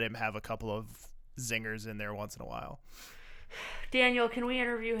to let him have a couple of zingers in there once in a while. Daniel, can we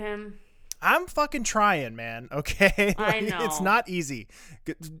interview him? I'm fucking trying, man. Okay, I know. It's not easy.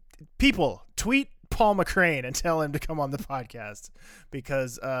 People, tweet Paul McCrane and tell him to come on the podcast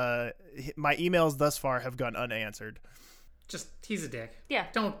because my emails thus far have gone unanswered. Just he's a dick. Yeah.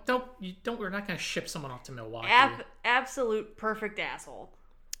 Don't. We're not gonna ship someone off to Milwaukee. Absolute perfect asshole.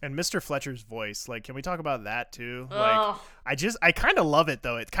 And Mr. Fletcher's voice, like, can we talk about that too? Ugh. Like, I kind of love it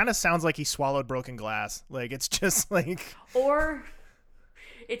though. It kind of sounds like he swallowed broken glass. Like, it's just like, or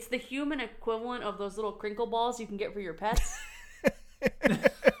it's the human equivalent of those little crinkle balls you can get for your pets.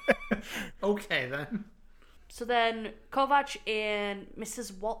 Okay then. So then Kovac and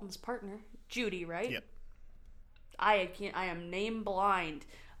Mrs. Walton's partner, Judy, right? Yep. I am name blind.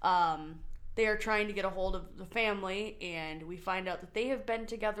 They are trying to get a hold of the family, and we find out that they have been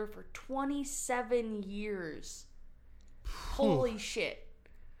together for 27 years. Holy shit.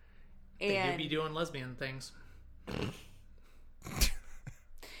 They do be doing lesbian things.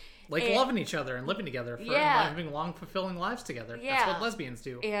 Like loving each other and living together for having long, fulfilling lives together. Yeah. That's what lesbians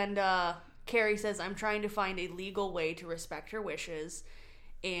do. And Carrie says, I'm trying to find a legal way to respect her wishes.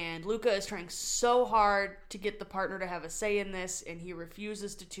 And Luca is trying so hard to get the partner to have a say in this, and he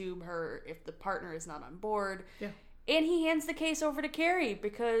refuses to tube her if the partner is not on board. Yeah. And he hands the case over to Carrie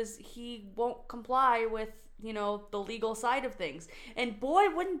because he won't comply with, the legal side of things. And boy,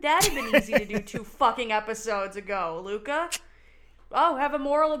 wouldn't that have been easy to do 2 fucking episodes ago, Luca? Oh, have a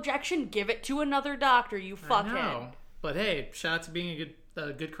moral objection? Give it to another doctor, you fuckhead. I know. But hey, shout out to being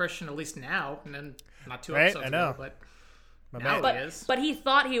a good Christian, at least now, and then not 2 right? episodes I know. ago, but now he is. But he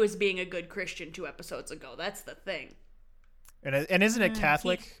thought he was being a good Christian 2 episodes ago. That's the thing. And isn't it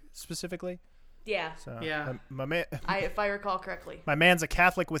Catholic specifically? Yeah. So, yeah. My man, if I recall correctly. My man's a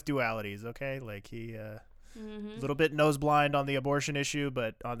Catholic with dualities, okay? Like he a little bit nose blind on the abortion issue,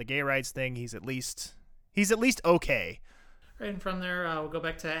 but on the gay rights thing, he's at least okay. Right, and from there, we'll go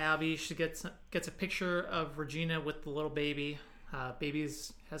back to Abby. She gets a picture of Regina with the little baby.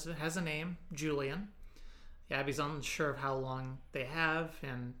 Baby's has a name, Julian. Abby's unsure of how long they have,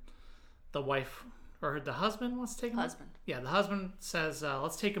 and the wife or the husband wants to take him. Yeah, the husband says,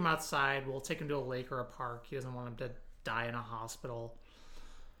 "Let's take him outside. We'll take him to a lake or a park. He doesn't want him to die in a hospital."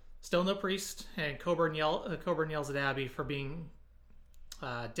 Still no priest, and Coburn yells at Abby for being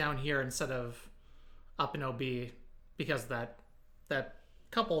down here instead of up in OB because that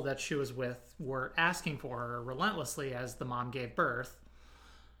couple that she was with were asking for her relentlessly as the mom gave birth.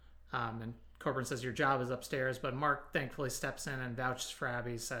 And Coburn says, your job is upstairs, but Mark thankfully steps in and vouches for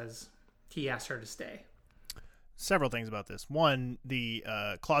Abby, says he asked her to stay. Several things about this. One, the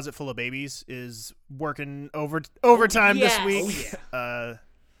closet full of babies is working overtime this week. Oh, yeah.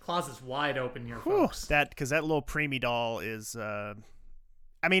 Closet's wide open here, folks. Because that little preemie doll is...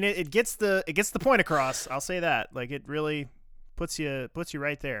 I mean, it gets the point across. I'll say that. Like, it really puts you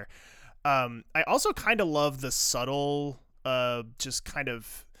right there. I also kind of love the subtle, just kind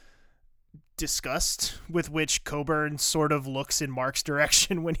of disgust with which Coburn sort of looks in Mark's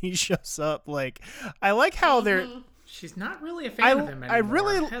direction when he shows up. Like, I like how they're... She's not really a fan of him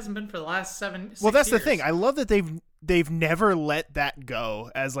anymore. It hasn't been for the last 6 Well, that's years. the thing. I love that they've never let that go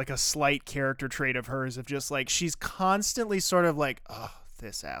as like a slight character trait of hers of just like she's constantly sort of like, oh,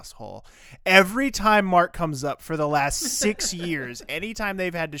 this asshole. Every time Mark comes up for the last 6 years, anytime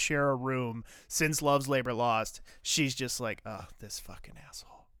they've had to share a room since Love's Labor Lost, she's just like, oh, this fucking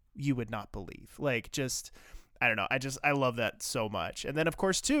asshole. You would not believe. Like, just, I don't know. I love that so much. And then, of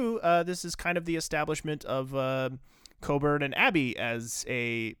course, too, this is kind of the establishment of Coburn and Abby as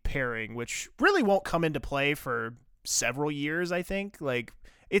a pairing, which really won't come into play for several years, I think. Like,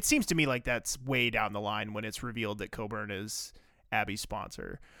 it seems to me like that's way down the line when it's revealed that Coburn is Abby's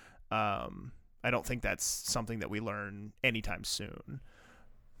sponsor. I don't think that's something that we learn anytime soon.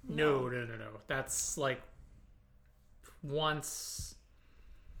 No. That's like once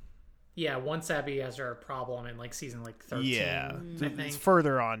Abby has her problem in like season like 13. Yeah, I think. It's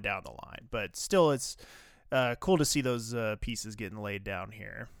further on down the line, but still, it's cool to see those pieces getting laid down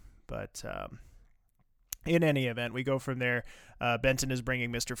here. But in any event, we go from there. Benton is bringing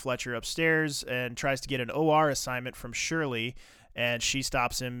Mr. Fletcher upstairs and tries to get an OR assignment from Shirley, and she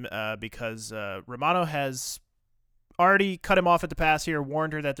stops him because Romano has already cut him off at the pass here,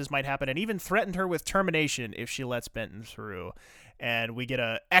 warned her that this might happen, and even threatened her with termination if she lets Benton through. And we get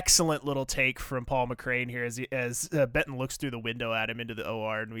an excellent little take from Paul McCrane here as Benton looks through the window at him into the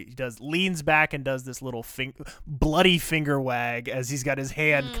OR, and he leans back and does this little bloody finger wag as he's got his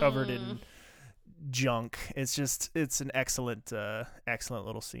hand covered in junk. It's an excellent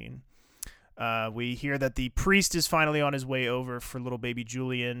little scene. We hear that the priest is finally on his way over for little baby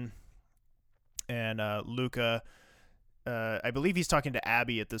Julian, and Luca, I believe he's talking to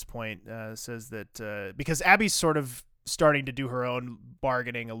Abby at this point, says that because Abby's sort of starting to do her own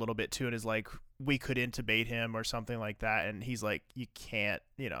bargaining a little bit too, and is like, we could intubate him or something like that. And he's like, you can't,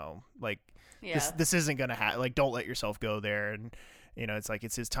 like, this isn't going to happen. Like, don't let yourself go there. And, it's like,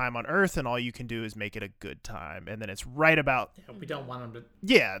 it's his time on Earth, and all you can do is make it a good time. And then it's right about... Yeah, we don't want him to...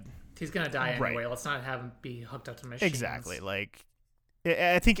 Yeah. He's going to die anyway. Right. Let's not have him be hooked up to machines. Exactly. Like,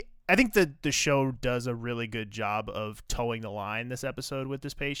 I think the show does a really good job of towing the line this episode with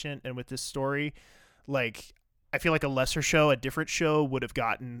this patient and with this story. Like, I feel like a lesser show, a different show, would have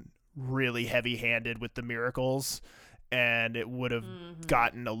gotten really heavy-handed with the miracles, and it would have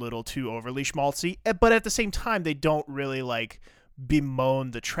gotten a little too overly schmaltzy. But at the same time, they don't really, like,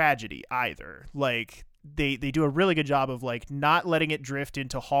 bemoan the tragedy either. Like, they do a really good job of, like, not letting it drift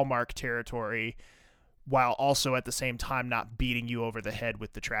into Hallmark territory while also at the same time not beating you over the head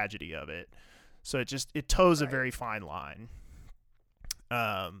with the tragedy of it. So it toes a very fine line.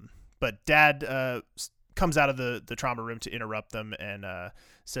 But Dad comes out of the trauma room to interrupt them and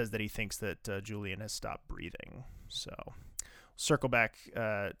says that he thinks that Julian has stopped breathing. So circle back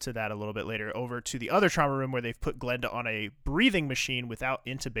to that a little bit later, over to the other trauma room where they've put Glenda on a breathing machine without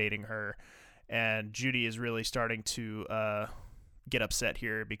intubating her. And Judy is really starting to get upset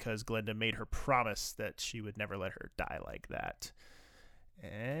here because Glenda made her promise that she would never let her die like that.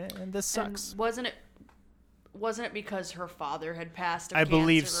 And this sucks. And wasn't it because her father had passed of I cancer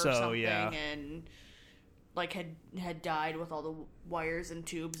believe or so, something, yeah. And like had died with all the wires and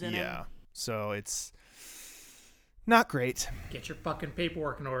tubes in him? Yeah. So it's not great. Get your fucking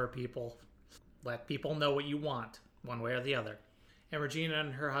paperwork in order, people. Let people know what you want, one way or the other. And Regina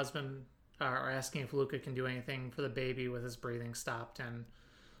and her husband are asking if Luca can do anything for the baby with his breathing stopped, and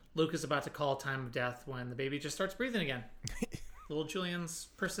Luke is about to call time of death when the baby just starts breathing again. Little Julian's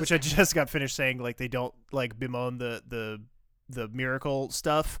persistent. Which I just got finished saying, like, they don't, like, bemoan the miracle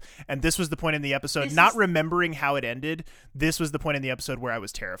stuff. And this was the point in the episode, remembering how it ended, this was the point in the episode where I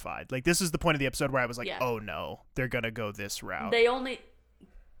was terrified. Like, this is the point of the episode where I was like, oh no, they're gonna go this route. They only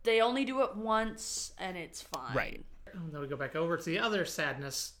do it once, and it's fine. Right. And then we go back over to the other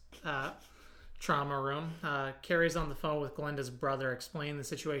sadness trauma room. Carrie's on the phone with Glenda's brother, explaining the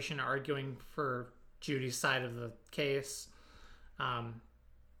situation, arguing for Judy's side of the case.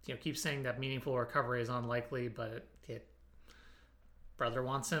 Keeps saying that meaningful recovery is unlikely, but brother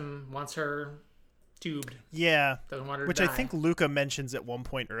wants her tubed. Yeah. Doesn't want her to Which die. I think Luca mentions at one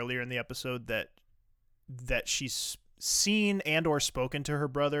point earlier in the episode that she's seen and or spoken to her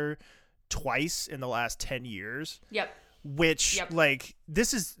brother twice in the last 10 years. Yep. Which, like,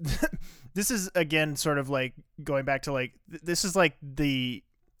 this is again sort of like going back to, like, this is like the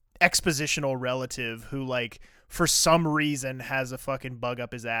expositional relative who, like, for some reason has a fucking bug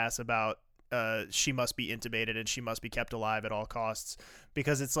up his ass about she must be intubated and she must be kept alive at all costs.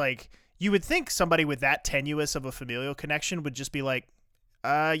 Because it's like, you would think somebody with that tenuous of a familial connection would just be like,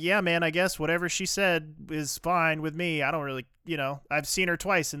 yeah, man, I guess whatever she said is fine with me. I don't really, I've seen her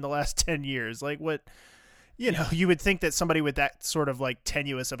twice in the last 10 years. Like, what... you would think that somebody with that sort of, like,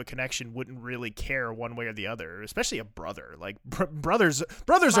 tenuous of a connection wouldn't really care one way or the other, especially a brother. Like, brothers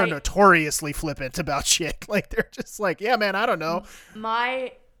are notoriously flippant about shit. Like, they're just like, yeah, man, I don't know.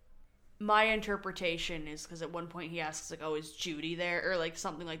 My interpretation is because at one point he asks, like, oh, is Judy there? Or, like,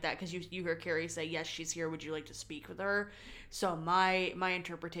 something like that. Because you hear Carrie say, yes, she's here. Would you like to speak with her? So my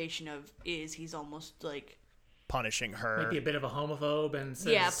interpretation is he's almost, like... punishing her. Maybe a bit of a homophobe and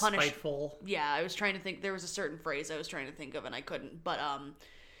says spiteful. Yeah, I was trying to think. There was a certain phrase I was trying to think of and I couldn't. But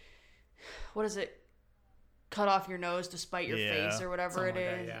what is it? Cut off your nose to spite your face or whatever something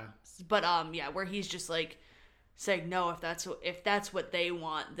it like is. That, yeah. But where he's just like saying no, if that's what they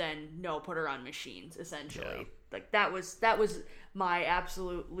want, then no, put her on machines. Essentially, like that was my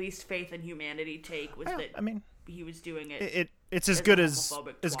absolute least faith in humanity take was that. I mean, he was doing it. It's as good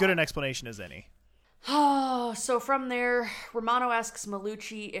an explanation as any. So from there, Romano asks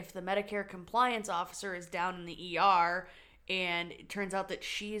Malucci if the Medicare compliance officer is down in the ER, and it turns out that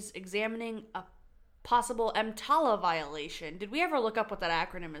she's examining a possible EMTALA violation. Did we ever look up what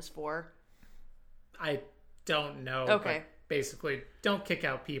that acronym is for? I don't know. Okay. But basically, don't kick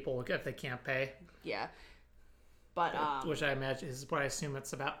out people if they can't pay. Yeah. But which I imagine is what I assume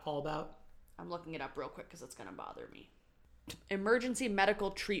it's all about. I'm looking it up real quick because it's going to bother me. Emergency Medical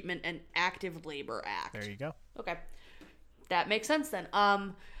Treatment and Active Labor Act. There you go. Okay. That makes sense then.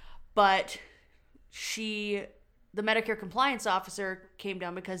 But the Medicare compliance officer came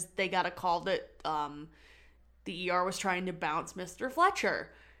down because they got a call that the ER was trying to bounce Mr. Fletcher.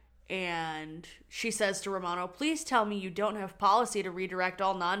 And she says to Romano, please tell me you don't have policy to redirect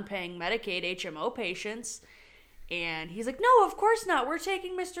all non-paying Medicaid HMO patients. And he's like, no, of course not. We're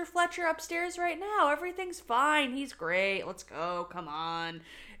taking Mr. Fletcher upstairs right now. Everything's fine. He's great. Let's go. Come on.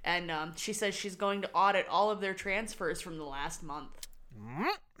 And she says she's going to audit all of their transfers from the last month.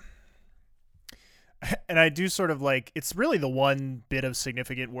 And I do sort of like, it's really the one bit of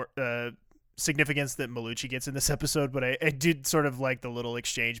significance that Malucci gets in this episode, but I did sort of like the little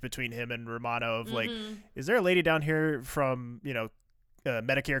exchange between him and Romano of like, is there a lady down here from,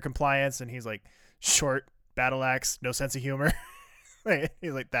 Medicare compliance? And he's like, short, battle axe, no sense of humor.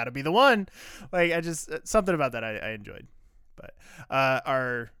 He's like, that'll be the one. Like, I just, something about that I enjoyed. But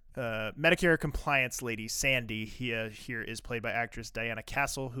our Medicare compliance lady, Sandy, here is played by actress Diana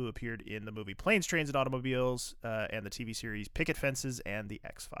Castle, who appeared in the movie Planes, Trains, and Automobiles and the TV series Picket Fences and The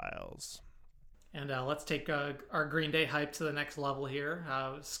X-Files. And let's take our Green Day hype to the next level here.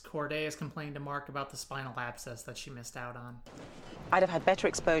 Corday has complained to Mark about the spinal abscess that she missed out on. I'd have had better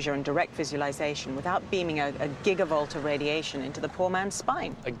exposure and direct visualization without beaming a gigavolt of radiation into the poor man's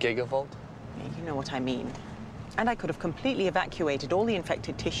spine. A gigavolt? Yeah, you know what I mean. And I could have completely evacuated all the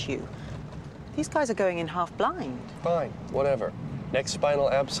infected tissue. These guys are going in half blind. Fine, whatever. Next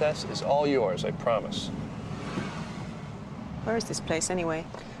spinal abscess is all yours, I promise. Where is this place, anyway?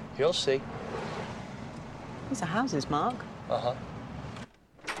 You'll see. These are houses, Mark. Uh-huh.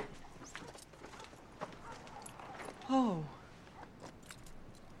 Oh.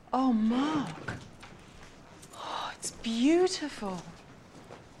 Oh, Mark. Oh, it's beautiful.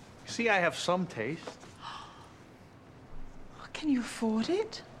 See, I have some taste. Can you afford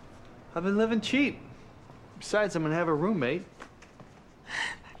it? I've been living cheap. Besides, I'm gonna have a roommate.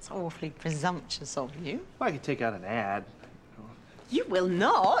 That's awfully presumptuous of you. Well, I could take out an ad. You will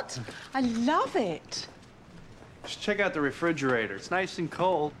not. I love it. Just check out the refrigerator. It's nice and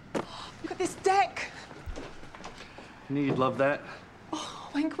cold. Look at this deck. You knew you'd love that. Oh,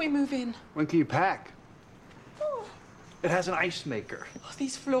 when can we move in? When can you pack? It has an ice maker. Oh,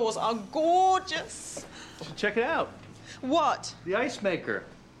 these floors are gorgeous. You should check it out. What? The ice maker.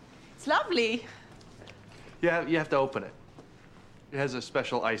 It's lovely. You have to open it. It has a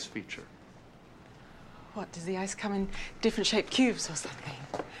special ice feature. What, does the ice come in different shaped cubes or something?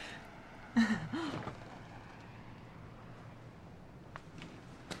 Oh,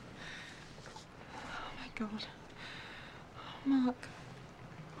 my God. Oh, Mark.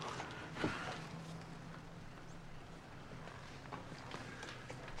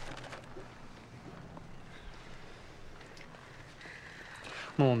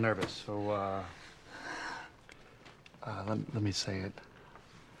 I'm a little nervous, so, let me say it.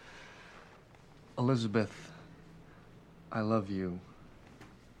 Elizabeth, I love you.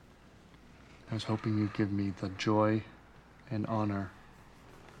 I was hoping you'd give me the joy and honor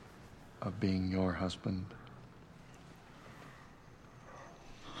of being your husband.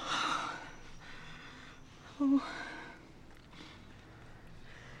 Oh.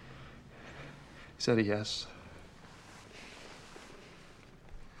 He said a yes.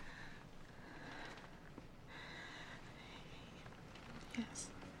 Yes.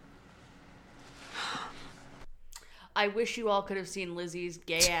 I wish you all could have seen Lizzie's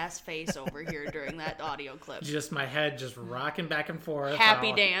gay-ass face over here during that audio clip. Just my head just rocking back and forth.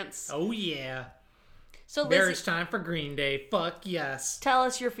 Happy dance. Oh, yeah. So, Marriage Lizzie, time for Green Day. Fuck yes. tell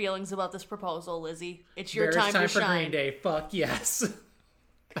us your feelings about this proposal, Lizzie. It's your Marriage time to for shine. Green Day. Fuck yes.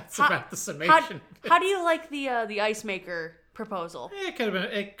 That's about the summation. How do you like the ice maker proposal? It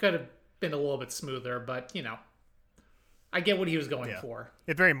could have been a little bit smoother, but I get what he was going for.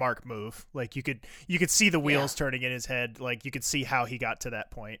 It's very Mark move. Like you could see the wheels turning in his head. Like you could see how he got to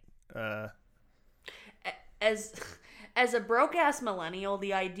that point. As a broke ass millennial,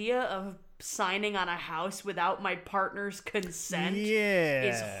 the idea of signing on a house without my partner's consent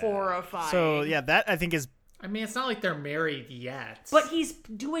is horrifying. So that I think is. I mean, it's not like they're married yet. But he's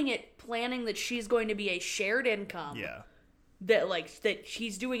doing it planning that she's going to be a shared income. Yeah. That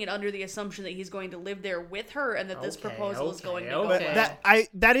he's doing it under the assumption that he's going to live there with her, and that this proposal is going to go But well.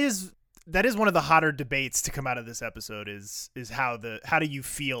 that is one of the hotter debates to come out of this episode is how do you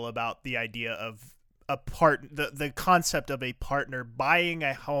feel about the idea of the concept of a partner buying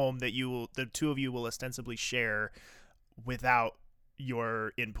a home that the two of you will ostensibly share without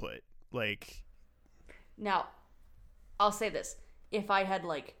your input. Like, now, I'll say this: if I had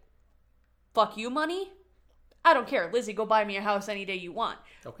fuck you money, I don't care. Lizzie, go buy me a house any day you want.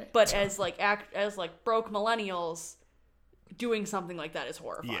 Okay. But as broke millennials, doing something like that is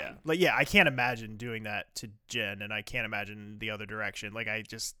horrifying. Yeah. I can't imagine doing that to Jen, and I can't imagine the other direction. Like it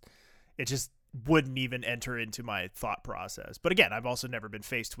just wouldn't even enter into my thought process. But again, I've also never been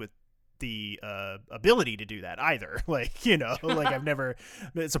faced with the ability to do that either. I've never.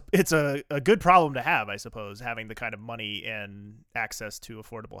 It's a good problem to have, I suppose, having the kind of money and access to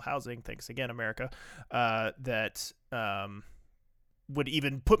affordable housing. Thanks again, America. would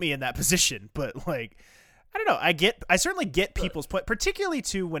even put me in that position. But like, I don't know. I certainly get people's point, particularly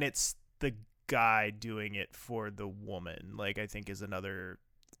too when it's the guy doing it for the woman. Like, I think is another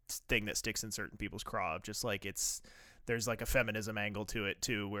thing that sticks in certain people's craw. Just like there's like a feminism angle to it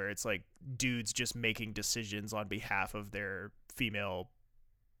too, where it's like dudes just making decisions on behalf of their female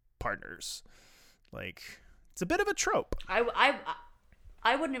partners. Like, it's a bit of a trope.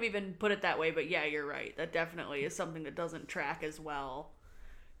 I wouldn't have even put it that way, but yeah, you're right. That definitely is something that doesn't track as well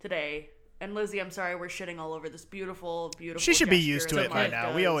today. And Lizzie, I'm sorry we're shitting all over this beautiful, beautiful. She should be used to it by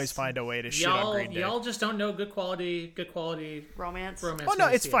now. We always find a way to shit on Green Day. Y'all just don't know good quality romance. Oh no,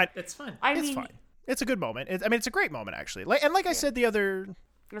 it's fine. It's fine. It's fine. It's a good moment. It's a great moment actually. Like I said the other.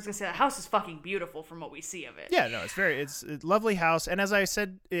 I was gonna say the house is fucking beautiful from what we see of it. Yeah, no, it's a lovely house. And as I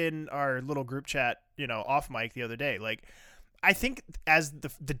said in our little group chat, off mic the other day, like, I think as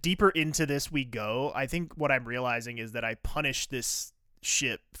the deeper into this we go, I think what I'm realizing is that I punish this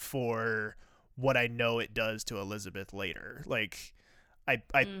ship for what I know it does to Elizabeth later. Like, I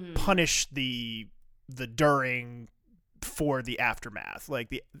punish the during for the aftermath.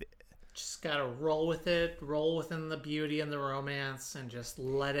 Like just gotta roll with it, roll within the beauty and the romance, and just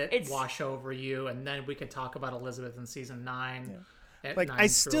let it wash over you, and then we can talk about Elizabeth in season 9. Yeah. Like, I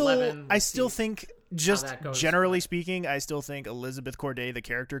still think, just generally speaking, I still think Elizabeth Corday, the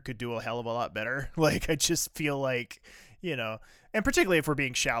character, could do a hell of a lot better. Like, I just feel like, and particularly if we're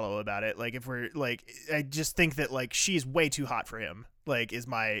being shallow about it, like, if we're like, I just think that, like, she's way too hot for him. Like, is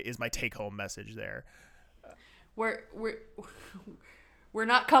my take home message there. We're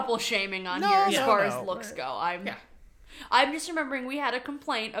not couple shaming on here as far as looks go. I'm just remembering we had a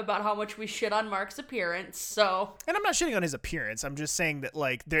complaint about how much we shit on Mark's appearance, so... And I'm not shitting on his appearance. I'm just saying that,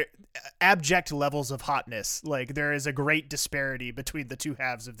 like, there abject levels of hotness. Like, there is a great disparity between the two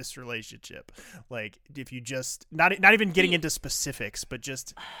halves of this relationship. Like, if you just... Not even getting into specifics, but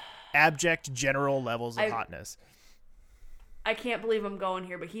just abject general levels of hotness. I can't believe I'm going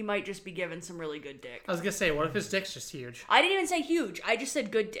here, but he might just be given some really good dick. I was gonna say, what if his dick's just huge? I didn't even say huge. I just said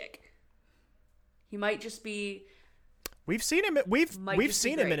good dick. He might just be... We've seen him. We've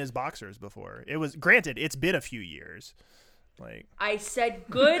seen him in his boxers before. It was granted. It's been a few years. Like, I said,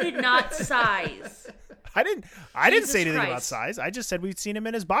 good, not size. I didn't say anything about size. I just said we've seen him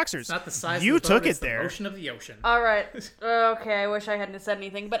in his boxers. It's not the size. You of the took boat, it there. The motion of the ocean. All right. Okay. I wish I hadn't said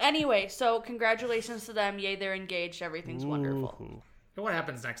anything. But anyway, so congratulations to them. Yay, they're engaged. Everything's wonderful. What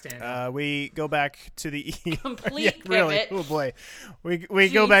happens next, Daniel? We go back to the complete pivot. Really. Oh boy, we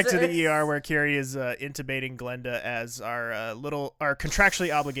go back to the ER where Carrie is intubating Glenda as our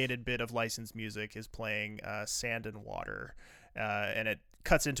contractually obligated bit of licensed music is playing "Sand and Water," and it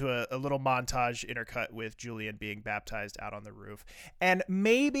cuts into a little montage intercut with Julian being baptized out on the roof. And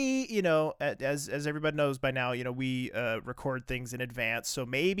maybe, as everybody knows by now, we record things in advance. So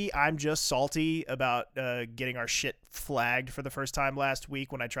maybe I'm just salty about getting our shit flagged for the first time last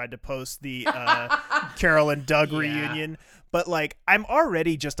week when I tried to post the Carol and Doug reunion. But like, I'm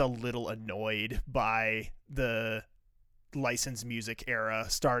already just a little annoyed by the licensed music era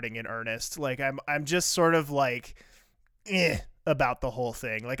starting in earnest. Like, I'm just sort of like, about the whole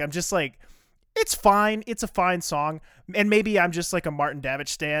thing. Like, I'm just like, it's fine. It's a fine song. And maybe I'm just like a Martin Davitt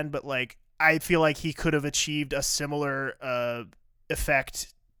stan, but like, I feel like he could have achieved a similar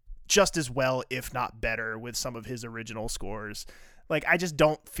effect just as well, if not better, with some of his original scores. Like, I just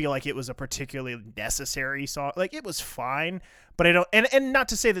don't feel like it was a particularly necessary song. Like, it was fine, but I don't, and not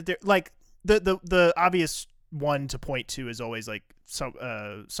to say that they're like the obvious one to point to is always like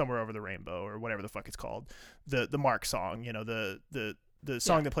Somewhere Over the Rainbow or whatever the fuck it's called, the Mark song, the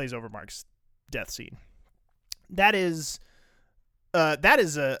song that plays over Mark's death scene. That is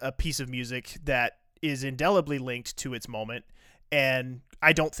a piece of music that is indelibly linked to its moment, and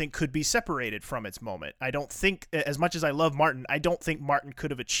I don't think could be separated from its moment. I don't think, as much as I love Martin, I don't think Martin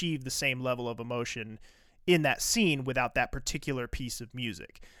could have achieved the same level of emotion in that scene without that particular piece of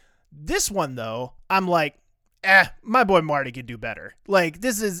music. This one, though, I'm like, my boy Marty could do better. Like,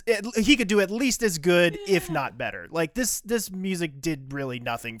 he could do at least as good, if not better. Like, this music did really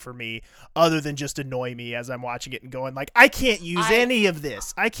nothing for me other than just annoy me as I'm watching it and going like, I can't use any of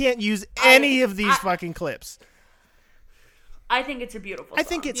this. I can't use any of these fucking clips. I think it's a beautiful song. I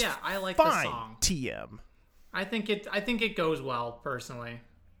think it's I like fine, the song. TM. I think it goes well, personally.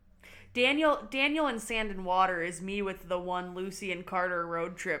 Daniel and Sand and Water is me with the one Lucy and Carter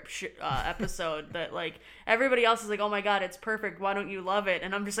road trip episode that, like, everybody else is like, oh my god, it's perfect, why don't you love it?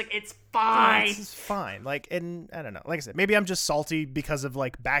 And I'm just like, it's fine. It's fine. Like, and I don't know, like I said, maybe I'm just salty because of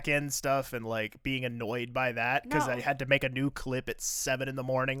like back end stuff and like being annoyed by that because I had to make a new clip at 7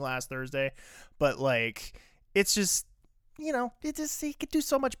 a.m. last Thursday. But like, it's just, he could do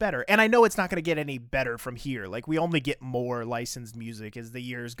so much better. And I know it's not going to get any better from here. Like, we only get more licensed music as the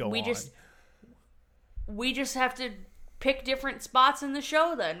years go on. We just have to pick different spots in the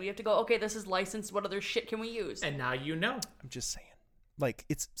show then. We have to go, okay, this is licensed. What other shit can we use? And now you know. I'm just saying. Like,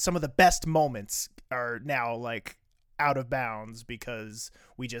 it's some of the best moments are now, like, out of bounds because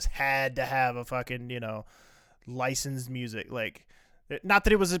we just had to have a fucking, licensed music. Like, not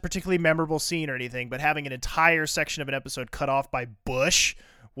that it was a particularly memorable scene or anything, but having an entire section of an episode cut off by Bush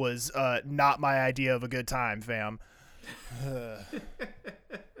was not my idea of a good time, fam.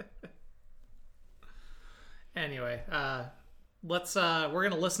 Anyway, we're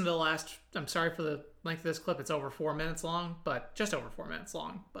gonna listen to the last. I'm sorry for the length of this clip. It's over 4 minutes long, but just over 4 minutes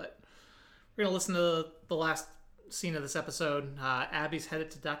long. But we're gonna listen to the last scene of this episode. Abby's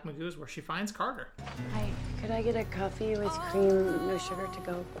headed to Doc Magoo's where she finds Carter. Hi, could I get a coffee with cream, no sugar to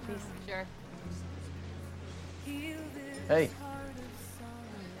go, please? Sure. Hey.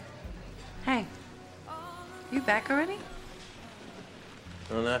 Hey, you back already?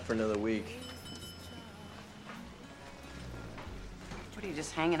 No, not for another week. What are you,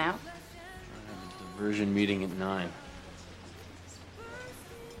 just hanging out? I have a diversion meeting at 9.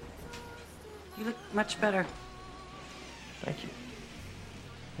 You look much better. Thank you.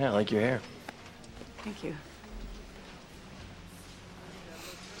 Yeah, I like your hair. Thank you.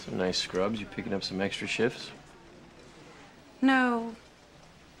 Some nice scrubs. You picking up some extra shifts? No,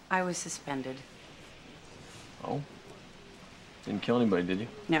 I was suspended. Oh? Didn't kill anybody, did you?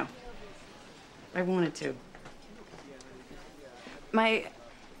 No. I wanted to. My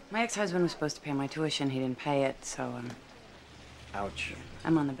ex-husband was supposed to pay my tuition. He didn't pay it, so, Ouch.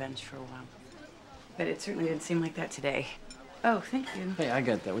 I'm on the bench for a while. But it certainly didn't seem like that today. Oh, thank you. Hey, I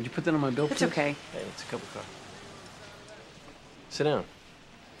got that. Would you put that on my bill, It's please? okay. Hey, it's a cup of coffee. Sit down.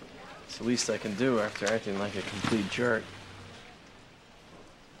 It's the least I can do after acting like a complete jerk.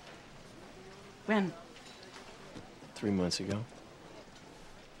 When? 3 months ago.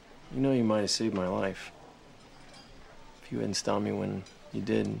 You know you might have saved my life. If you hadn't stopped me when you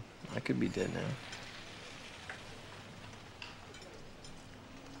did, I could be dead now.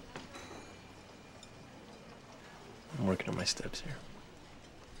 I'm working on my steps here.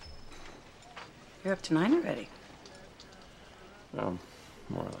 You're up to 9 already. More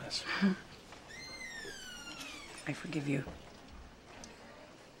or less. I forgive you.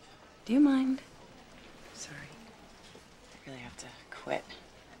 Do you mind? Sorry. I really have to quit.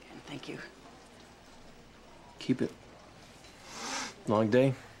 And thank you. Keep it. Long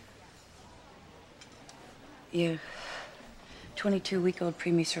day? Yeah. 22-week-old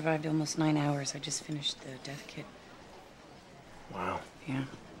preemie survived almost 9 hours. I just finished the death kit. Wow. Yeah.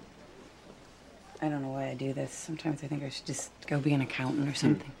 I don't know why I do this. Sometimes I think I should just go be an accountant or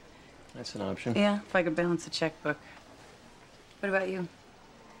something. That's an option. Yeah, if I could balance a checkbook. What about you?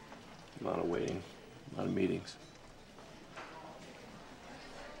 A lot of waiting. A lot of meetings.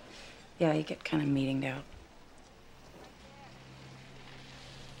 Yeah, you get kind of meetinged out.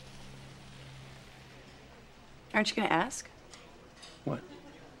 Aren't you going to ask? What?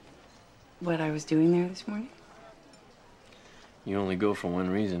 What I was doing there this morning? You only go for one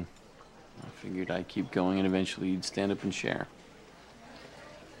reason. I figured I'd keep going and eventually you'd stand up and share.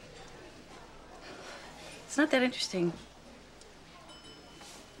 It's not that interesting.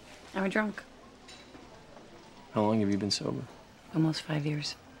 I'm a drunk. How long have you been sober? Almost 5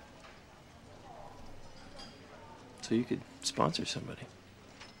 years. So you could sponsor somebody.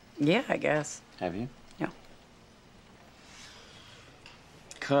 Yeah, I guess. Have you? No.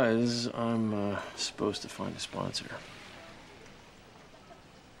 'Cause I'm supposed to find a sponsor.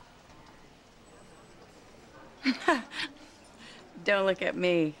 Don't look at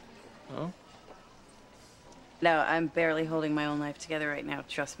me. Oh? No, I'm barely holding my own life together right now.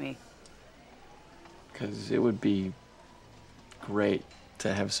 Trust me. 'Cause it would be great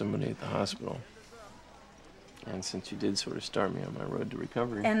to have somebody at the hospital. And since you did sort of start me on my road to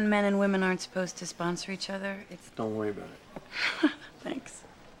recovery. And men and women aren't supposed to sponsor each other. It's. Don't worry about it. Thanks.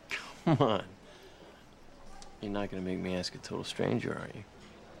 Come on. You're not gonna make me ask a total stranger, are you?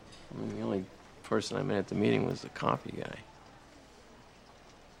 I mean, the only person I met at the meeting was the coffee guy.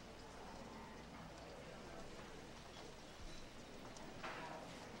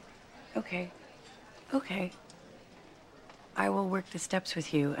 Okay. Okay. I will work the steps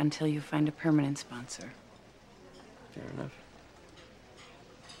with you until you find a permanent sponsor. Fair enough.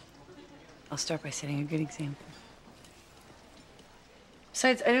 I'll start by setting a good example.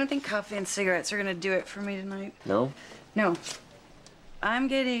 Besides, I don't think coffee and cigarettes are gonna do it for me tonight. No? No. I'm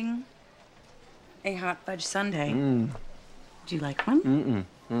getting a hot fudge sundae. Mm. Do you like one? Mm-mm.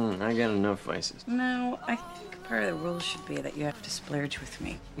 I got enough vices. No, I think part of the rules should be that you have to splurge with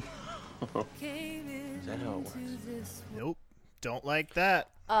me. Is that how it works? Nope. Don't like that.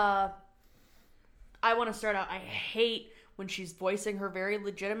 I want to start out. I hate when she's voicing her very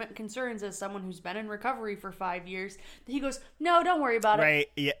legitimate concerns as someone who's been in recovery for 5 years. He goes, "No, don't worry about it." Right?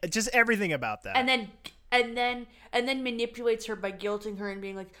 Yeah. Just everything about that. And then manipulates her by guilting her and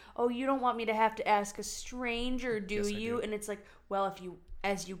being like, "Oh, you don't want me to have to ask a stranger, do you?" And it's like, well,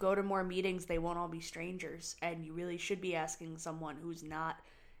 as you go to more meetings, they won't all be strangers, and you really should be asking someone who's not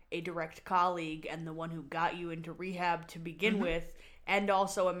a direct colleague and the one who got you into rehab to begin with, and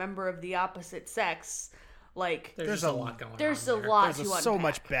also a member of the opposite sex. Like, there's a lot going on. There's a there. lot There's to so unpack.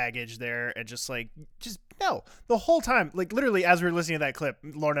 much baggage there, and just no. The whole time, like literally, as we were listening to that clip,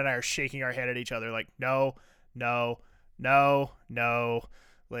 Lauren and I are shaking our head at each other, like no, no, no, no.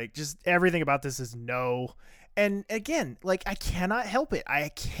 Like just everything about this is no. And again, like I cannot help it. I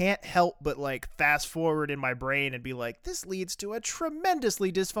can't help but like fast forward in my brain and be like, this leads to a tremendously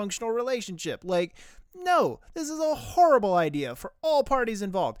dysfunctional relationship. Like, no, this is a horrible idea for all parties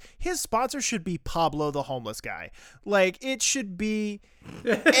involved. His sponsor should be Pablo the homeless guy. Like, it should be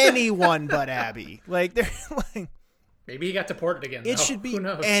anyone but Abby. Like, they're like, maybe he got deported again. It though. should be Who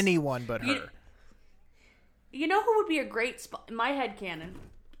knows? anyone but her. You know who would be a great in my headcanon?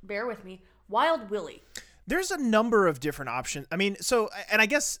 Bear with me. Wild Willie. There's a number of different options. I mean, so, and I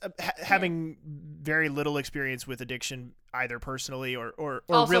guess having very little experience with addiction, either personally or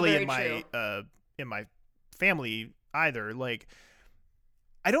really in my family either, like,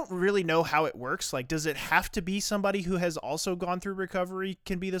 I don't really know how it works. Like, does it have to be somebody who has also gone through recovery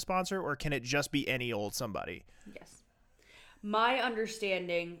can be the sponsor, or can it just be any old somebody? Yes. My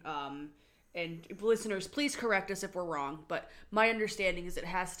understanding, and listeners, please correct us if we're wrong, but my understanding is it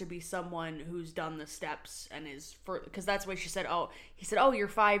has to be someone who's done the steps and is because that's what she said. He said, "Oh, you're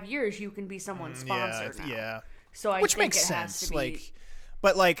 5 years, you can be someone's sponsor now." Yeah. So Which think makes it has sense. to be, like,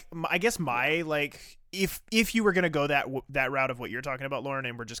 but like, I guess if you were gonna go that route of what you're talking about, Lauren,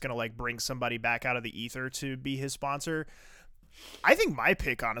 and we're just gonna like bring somebody back out of the ether to be his sponsor, I think my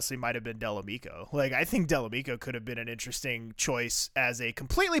pick honestly might have been Delamico. Like, I think Delamico could have been an interesting choice as a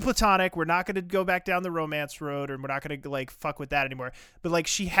completely platonic. We're not going to go back down the romance road, or we're not going to like fuck with that anymore. But like,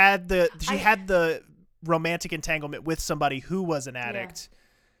 she had the romantic entanglement with somebody who was an addict,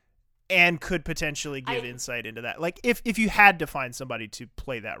 and could potentially give insight into that. Like, if you had to find somebody to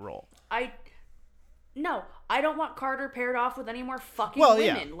play that role, No, I don't want Carter paired off with any more fucking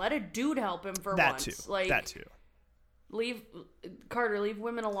women. Yeah. Let a dude help him for that once. Too. Like, that too. Leave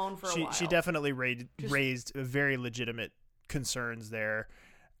women alone for a while. She definitely raised very legitimate concerns there.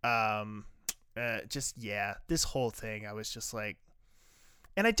 This whole thing, I was just like,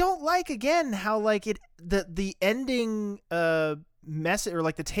 and I don't like, again, how like the ending message, or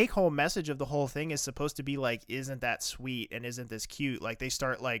like the take home message of the whole thing is supposed to be like, isn't that sweet and isn't this cute? Like, they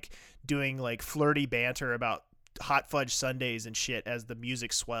start like doing like flirty banter about hot fudge sundaes and shit as the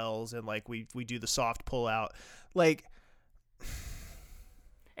music swells, and like we do the soft pull out, like,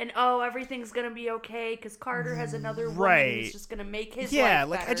 and everything's gonna be okay because Carter has another woman who's just gonna make his life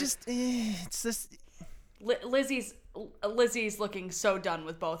better. I just it's this. Lizzie's looking so done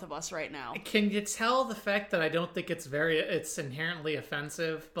with both of us right now. Can you tell the fact that I don't think it's inherently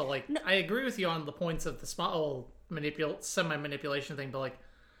offensive, but like, no. I agree with you on the points of the small semi-manipulation thing, but like,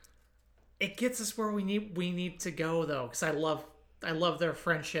 it gets us where we need to go though, because I love their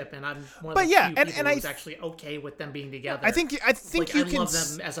friendship, and I'm one of the few people who's actually okay with them being together. I think like, you I can. love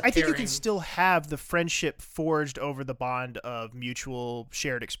them as a I think pairing. you can still have the friendship forged over the bond of mutual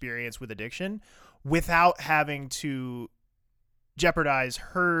shared experience with addiction, without having to jeopardize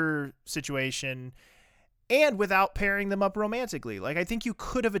her situation, and without pairing them up romantically. Like, I think you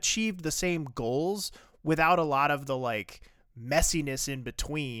could have achieved the same goals without a lot of the like messiness in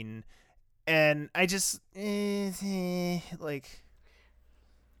between. And I just like.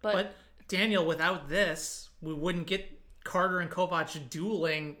 But Daniel, without this, we wouldn't get Carter and Kovac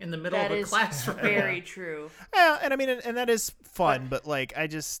dueling in the middle of a classroom. That is very true. Yeah, and I mean, and that is fun, but like, I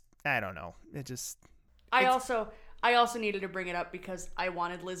don't know. I also needed to bring it up because I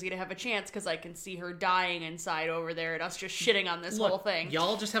wanted Lizzie to have a chance, because I can see her dying inside over there and us just shitting on this whole thing.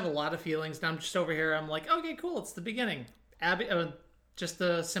 Y'all just have a lot of feelings, and I'm just over here. I'm like, okay, cool. It's the beginning. Abby, just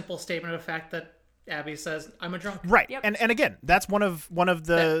the simple statement of fact that Abby says, "I'm a drunk." Right. Yep. And again, that's one of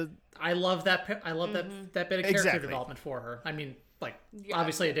the. I love that. That bit of character development for her. I mean, like,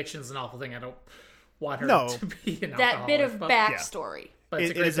 obviously, addiction is an awful thing. I don't want her to be an alcoholic. That bit of backstory. But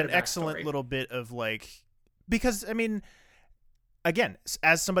it is an excellent little bit of like, because I mean, again,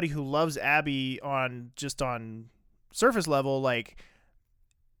 as somebody who loves Abby on surface level, like,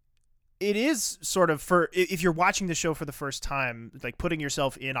 it is sort of, for if you're watching the show for the first time, like putting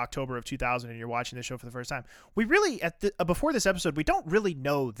yourself in October of 2000 and you're watching the show for the first time, we really before this episode, we don't really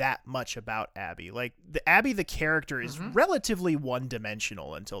know that much about Abby. Like Abby, the character, is relatively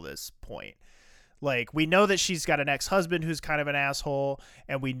one-dimensional until this point. Like, we know that she's got an ex-husband who's kind of an asshole,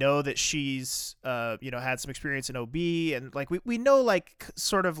 and we know that she's, had some experience in OB, and like we know like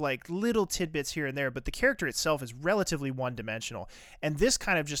sort of like little tidbits here and there, but the character itself is relatively one-dimensional, and this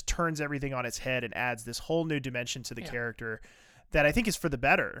kind of just turns everything on its head and adds this whole new dimension to the character that I think is for the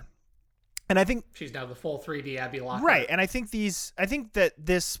better. And I think she's now the full 3D Abby Lockhart. Right, and I think that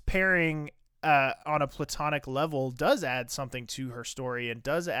this pairing on a platonic level does add something to her story and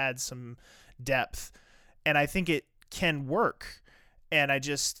does add some depth, and I think it can work. And I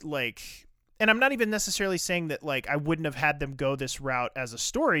just like, and I'm not even necessarily saying that like I wouldn't have had them go this route as a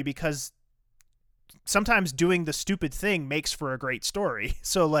story, because sometimes doing the stupid thing makes for a great story.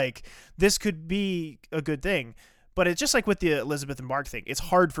 So like this could be a good thing, but it's just like with the Elizabeth and Mark thing, it's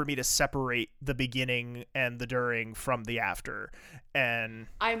hard for me to separate the beginning and the during from the after. And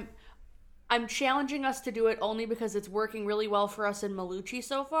I'm challenging us to do it only because it's working really well for us in Malucci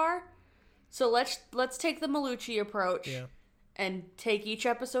so far. So let's take the Malucci approach and take each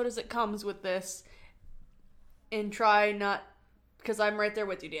episode as it comes with this, and try not, because I'm right there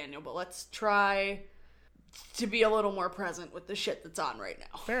with you, Daniel, but let's try to be a little more present with the shit that's on right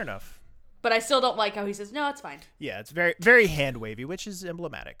now. Fair enough. But I still don't like how he says, no, it's fine. Yeah, it's very, very hand-wavy, which is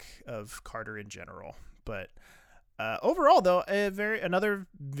emblematic of Carter in general. But overall, though, another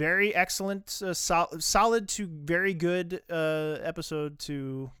very excellent, solid to very good episode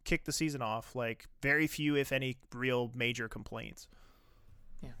to kick the season off. Like, very few, if any, real major complaints.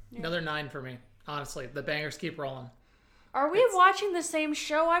 Yeah, another 9 for me. Honestly, the bangers keep rolling. Are we watching the same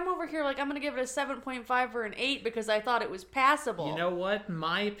show? I'm over here like I'm going to give it a 7.5 or an 8 because I thought it was passable. You know what?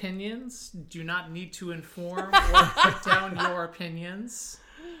 My opinions do not need to inform or put down your opinions.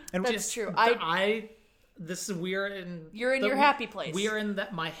 And that's true. You're in your happy place. We are in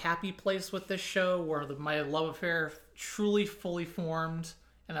my happy place with this show, where my love affair truly fully formed,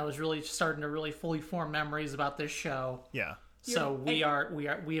 and I was really starting to really fully form memories about this show. Yeah. So we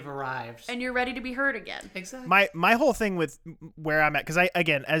have arrived, and you're ready to be heard again. Exactly. My whole thing with where I'm at, because I,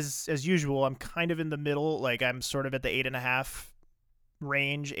 again, as usual, I'm kind of in the middle. Like, I'm sort of at the 8.5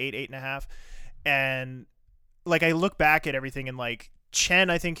 range, 8.5, and like I look back at everything, and like Chen,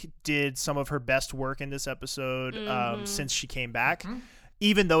 I think, did some of her best work in this episode since she came back.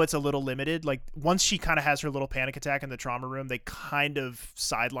 Even though it's a little limited, like once she kind of has her little panic attack in the trauma room, they kind of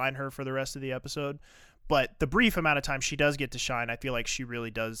sideline her for the rest of the episode. But the brief amount of time she does get to shine, I feel like she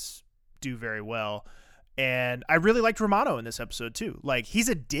really does do very well. And I really liked Romano in this episode too. Like, he's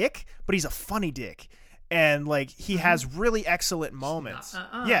a dick, but he's a funny dick. And like, he has really excellent moments.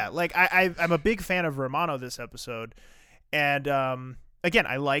 Yeah, like I'm a big fan of Romano this episode. And again,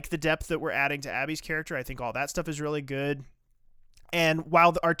 I like the depth that we're adding to Abby's character. I think all that stuff is really good. And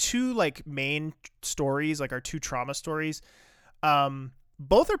while our two like main stories, like our two trauma stories,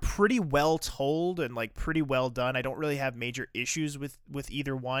 both are pretty well told and like pretty well done. I don't really have major issues with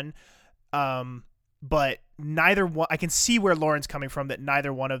either one. But neither one, I can see where Lauren's coming from, that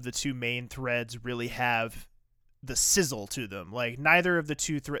neither one of the two main threads really have the sizzle to them. Like, neither of the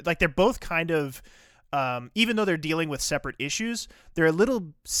two threads, like, they're both kind of, even though they're dealing with separate issues, they're a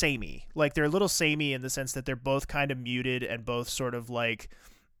little samey. Like, they're a little samey in the sense that they're both kind of muted and both sort of like,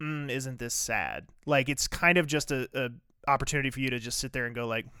 isn't this sad? Like, it's kind of just a opportunity for you to just sit there and go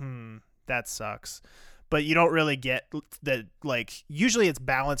like, that sucks. But you don't really get that. Like, usually it's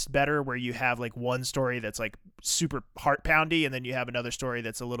balanced better, where you have like one story that's like super heart poundy, and then you have another story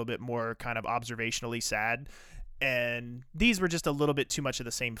that's a little bit more kind of observationally sad. And these were just a little bit too much of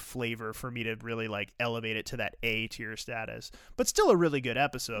the same flavor for me to really like elevate it to that A tier status, but still a really good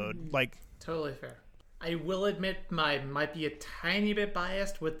episode. Like, totally fair. I will admit might be a tiny bit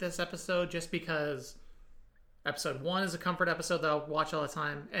biased with this episode, just because episode 1 is a comfort episode that I'll watch all the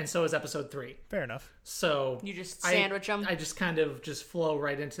time, and so is episode 3. Fair enough. So you just sandwich them. I just kind of just flow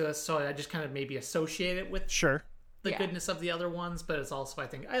right into this, so I just kind of maybe associate it with the goodness of the other ones. But it's also,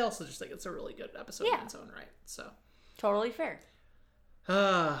 I also just think it's a really good episode in its own right. So totally fair.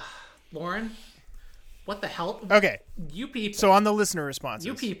 Lauren, what the hell? Okay, you people. So on the listener responses,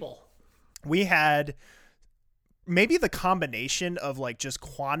 you people, we had maybe the combination of like just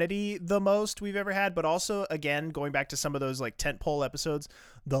quantity the most we've ever had, but also, again, going back to some of those like tentpole episodes,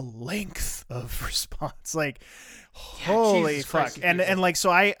 the length of response. Like, holy fuck. And like, so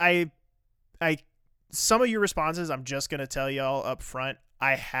I some of your responses, I'm just going to tell y'all up front,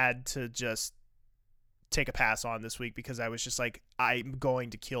 I had to just take a pass on this week because I was just like, I'm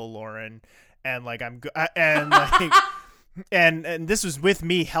going to kill Lauren, and like and this was with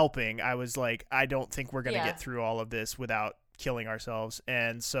me helping. I was like, I don't think we're gonna get through all of this without killing ourselves,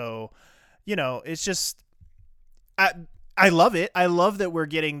 and so, you know, it's just I love it. I love that we're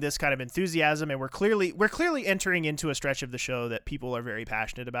getting this kind of enthusiasm, and we're clearly entering into a stretch of the show that people are very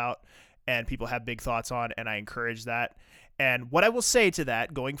passionate about and people have big thoughts on, and I encourage that. And what I will say to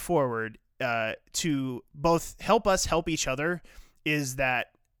that going forward, to both help us help each other, is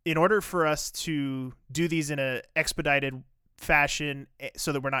that in order for us to do these in a expedited fashion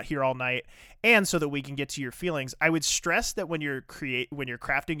so that we're not here all night and so that we can get to your feelings, I would stress that when you're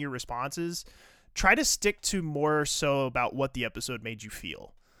crafting your responses, try to stick to more so about what the episode made you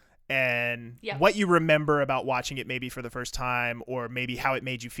feel and what you remember about watching it maybe for the first time, or maybe how it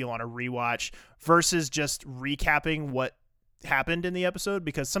made you feel on a rewatch, versus just recapping what happened in the episode.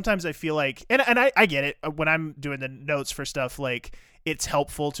 Because sometimes I feel like, and I get it when I'm doing the notes for stuff, like it's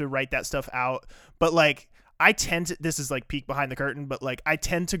helpful to write that stuff out, but like I tend to, this is like peek behind the curtain, but like I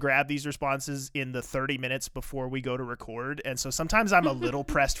tend to grab these responses in the 30 minutes before we go to record. And so sometimes I'm a little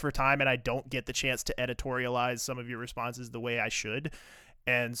pressed for time and I don't get the chance to editorialize some of your responses the way I should.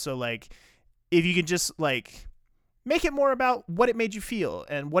 And so like, if you could just like make it more about what it made you feel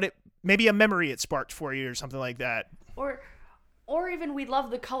and what it, maybe a memory it sparked for you or something like that. Or even we'd love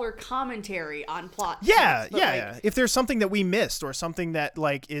the color commentary on plot. Yeah. If there's something that we missed or something that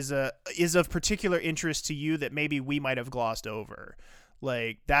like is of particular interest to you that maybe we might have glossed over,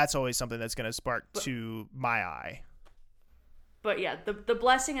 like that's always something that's going to spark to my eye. But yeah, the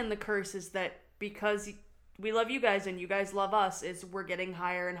blessing and the curse is that because we love you guys and you guys love us, is we're getting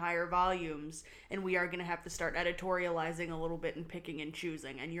higher and higher volumes, and we are going to have to start editorializing a little bit and picking and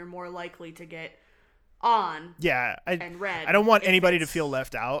choosing, and you're more likely to get on and read. I don't want anybody to feel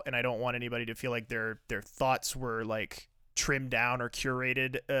left out, and I don't want anybody to feel like their thoughts were like trimmed down or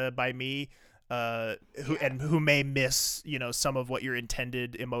curated by me, who may miss, you know, some of what your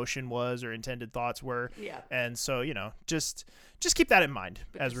intended emotion was or intended thoughts were. And so, you know, just keep that in mind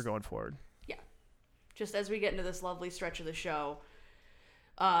as we're going forward. Just as we get into this lovely stretch of the show,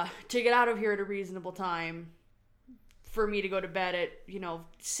 to get out of here at a reasonable time, for me to go to bed at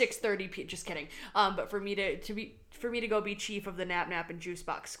 6:30 p.m. Just kidding. But for me to go be chief of the Nap and Juice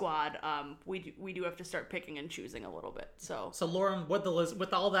Box squad, we do have to start picking and choosing a little bit. So Lauren,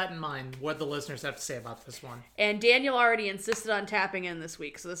 with all that in mind, what the listeners have to say about this one? And Daniel already insisted on tapping in this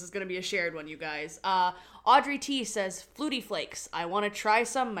week, so this is going to be a shared one, you guys. Audrey T says, "Flutie Flakes, I want to try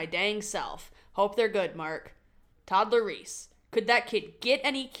some my dang self. Hope they're good, Mark." Toddler Reese: "Could that kid get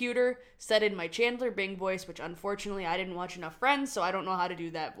any cuter?" Said in my Chandler Bing voice, which unfortunately I didn't watch enough Friends, so I don't know how to do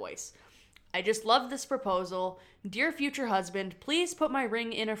that voice. "I just love this proposal. Dear future husband, please put my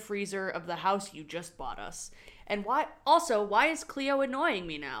ring in a freezer of the house you just bought us. And why is Cleo annoying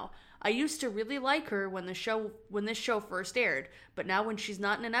me now? I used to really like her when this show first aired, but now when she's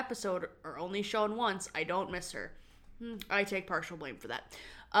not in an episode or only shown once, I don't miss her." I take partial blame for that.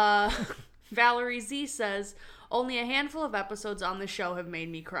 Valerie Z says, "Only a handful of episodes on the show have made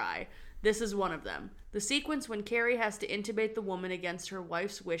me cry. This is one of them. The sequence when Carrie has to intubate the woman against her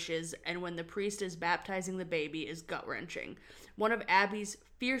wife's wishes and when the priest is baptizing the baby is gut-wrenching. One of Abby's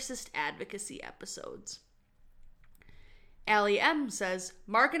fiercest advocacy episodes." Allie M says,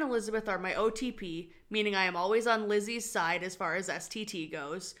 "Mark and Elizabeth are my OTP, meaning I am always on Lizzie's side as far as STT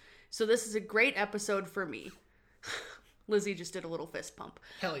goes. So this is a great episode for me." Lizzie just did a little fist pump.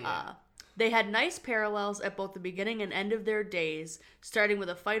 Hell yeah. They had nice parallels at both the beginning and end of their days, starting with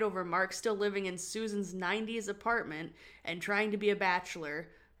a fight over Mark still living in Susan's 90s apartment and trying to be a bachelor,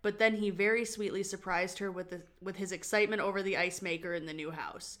 but then he very sweetly surprised her with his excitement over the ice maker in the new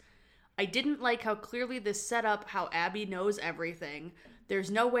house. I didn't like how clearly this set up how Abby knows everything. There's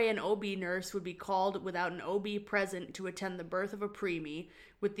no way an OB nurse would be called without an OB present to attend the birth of a preemie,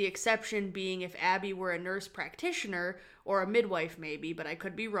 with the exception being if Abby were a nurse practitioner or a midwife maybe, but I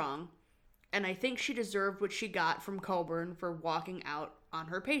could be wrong. And I think she deserved what she got from Coburn for walking out on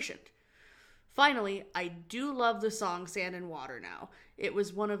her patient. Finally, I do love the song Sand and Water now. It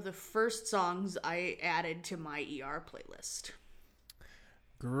was one of the first songs I added to my ER playlist.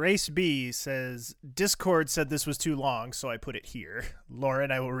 Grace B says, "Discord said this was too long, so I put it here. Lauren,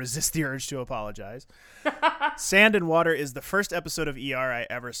 I will resist the urge to apologize. Sand and Water is the first episode of ER I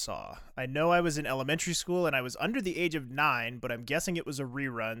ever saw. I know I was in elementary school and I was under the age of 9, but I'm guessing it was a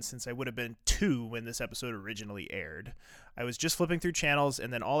rerun since I would have been 2 when this episode originally aired. I was just flipping through channels,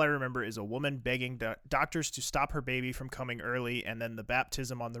 and then all I remember is a woman begging doctors to stop her baby from coming early, and then the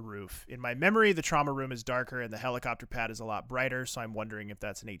baptism on the roof. In my memory, the trauma room is darker and the helicopter pad is a lot brighter, so I'm wondering if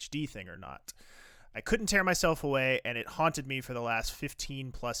that's an HD thing or not. I couldn't tear myself away, and it haunted me for the last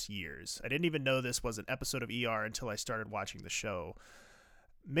 15 plus years. I didn't even know this was an episode of ER until I started watching the show.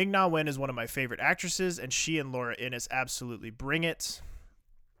 Ming-Na Wen is one of my favorite actresses, and she and Laura Innes absolutely bring it.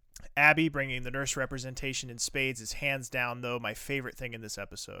 Abby bringing the nurse representation in spades is hands down, though, my favorite thing in this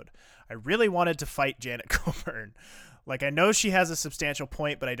episode. I really wanted to fight Janet Coburn. Like, I know she has a substantial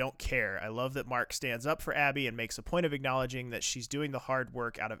point, but I don't care. I love that Mark stands up for Abby and makes a point of acknowledging that she's doing the hard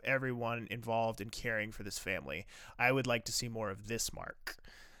work out of everyone involved in caring for this family. I would like to see more of this Mark.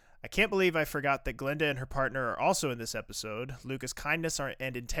 I can't believe I forgot that Glenda and her partner are also in this episode. Luca's kindness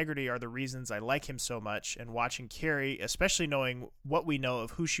and integrity are the reasons I like him so much, and watching Carrie, especially knowing what we know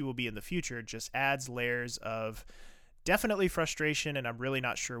of who she will be in the future, just adds layers of definitely frustration, and I'm really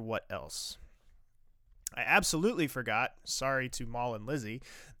not sure what else. I absolutely forgot, sorry to Mal and Lizzie,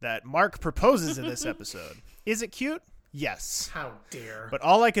 that Mark proposes in this episode. Is it cute? Yes. How dare. But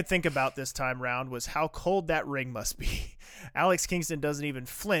all I could think about this time round was how cold that ring must be. Alex Kingston doesn't even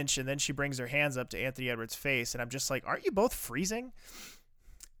flinch, and then she brings her hands up to Anthony Edwards' face, and I'm just like, aren't you both freezing?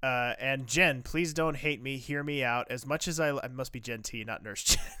 And Jen, please don't hate me, hear me out. As much as it must be Jen T, not Nurse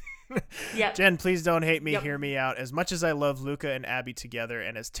Jen. Yep. Jen, please don't hate me, Yep. hear me out. As much as I love Luca and Abby together,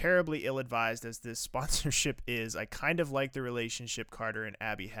 and as terribly ill-advised as this sponsorship is, I kind of like the relationship Carter and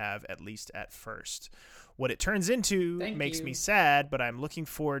Abby have, at least at first. What it turns into makes me sad, but I'm looking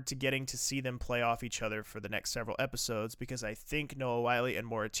forward to getting to see them play off each other for the next several episodes, because I think Noah Wyle and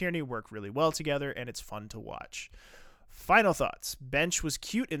Maura Tierney work really well together, and it's fun to watch. Final thoughts. Bench was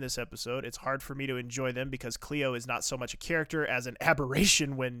cute in this episode. It's hard for me to enjoy them because Cleo is not so much a character as an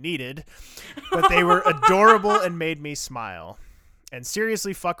aberration when needed, but they were adorable and made me smile. And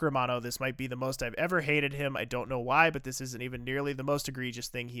seriously, fuck Romano. This might be the most I've ever hated him. I don't know why, but this isn't even nearly the most egregious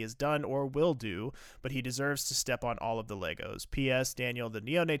thing he has done or will do, but he deserves to step on all of the Legos. P.S. Daniel, the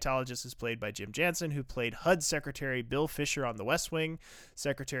neonatologist, is played by Jim Jansen, who played HUD Secretary Bill Fisher on The West Wing.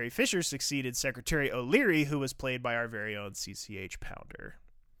 Secretary Fisher succeeded Secretary O'Leary, who was played by our very own CCH Pounder.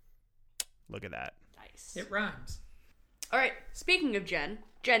 Look at that. Nice. It rhymes. All right, speaking of Jen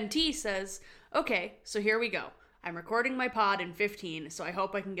T says, okay, so here we go. I'm recording my pod in 15, so I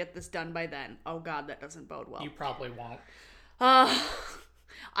hope I can get this done by then. Oh god, that doesn't bode well. You probably won't.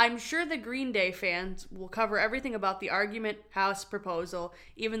 I'm sure the Green Day fans will cover everything about the argument, house, proposal.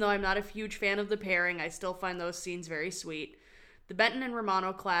 Even though I'm not a huge fan of the pairing, I still find those scenes very sweet. The Benton and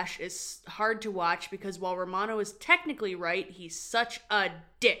Romano clash is hard to watch because while Romano is technically right, he's such a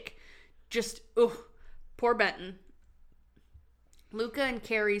dick. Just, poor Benton. Luca and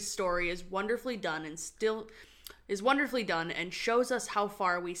Carrie's story is wonderfully done and shows us how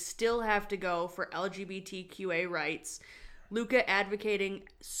far we still have to go for LGBTQA rights. Luca advocating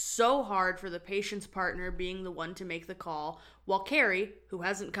so hard for the patient's partner being the one to make the call, while Carrie, who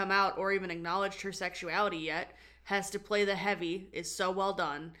hasn't come out or even acknowledged her sexuality yet, has to play the heavy, is so well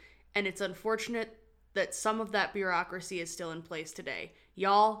done, and it's unfortunate that some of that bureaucracy is still in place today.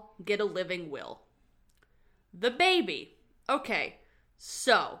 Y'all, get a living will. The baby. Okay,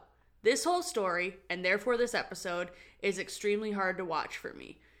 so this whole story, and therefore this episode, is extremely hard to watch for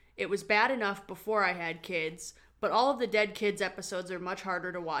me. It was bad enough before I had kids, but all of the Dead Kids episodes are much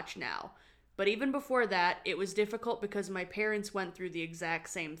harder to watch now. But even before that, it was difficult because my parents went through the exact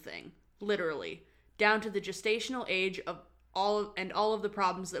same thing. Literally. Down to the gestational age of all of the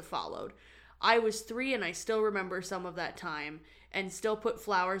problems that followed. I was 3 and I still remember some of that time, and still put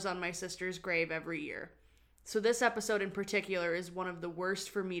flowers on my sister's grave every year. So this episode in particular is one of the worst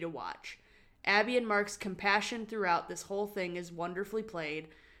for me to watch. Abby and Mark's compassion throughout this whole thing is wonderfully played,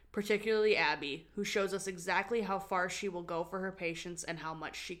 particularly Abby, who shows us exactly how far she will go for her patients and how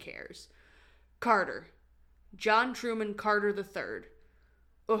much she cares. Carter. John Truman Carter III.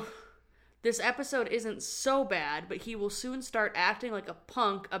 Ugh. This episode isn't so bad, but he will soon start acting like a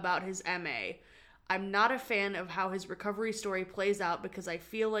punk about his MA. I'm not a fan of how his recovery story plays out because I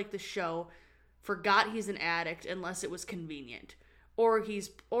feel like the show forgot he's an addict unless it was convenient. Or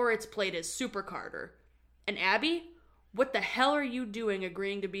it's played as Super Carter. And Abby? What the hell are you doing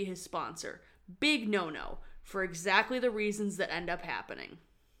agreeing to be his sponsor? Big no-no, for exactly the reasons that end up happening.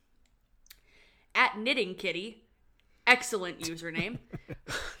 At Knitting Kitty, excellent username.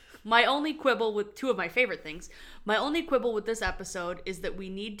 My only quibble with two of my favorite things, my only quibble with this episode is that we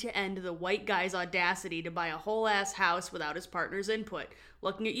need to end the white guy's audacity to buy a whole ass house without his partner's input.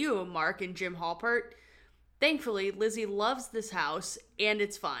 Looking at you, Mark and Jim Halpert. Thankfully, Lizzie loves this house, and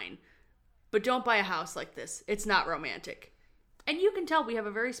it's fine. But don't buy a house like this. It's not romantic. And you can tell we have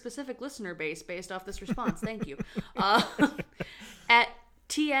a very specific listener base based off this response. Thank you. At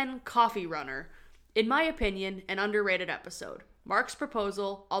TN Coffee Runner, in my opinion, an underrated episode. Mark's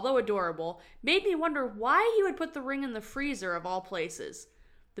proposal, although adorable, made me wonder why he would put the ring in the freezer of all places.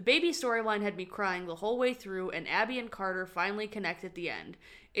 The baby storyline had me crying the whole way through, and Abby and Carter finally connect at the end.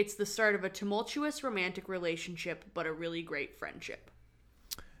 It's the start of a tumultuous romantic relationship, but a really great friendship.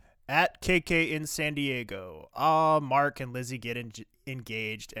 At KK in San Diego, Mark and Lizzie get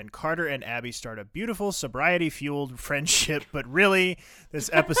engaged, and Carter and Abby start a beautiful sobriety-fueled friendship. But really, this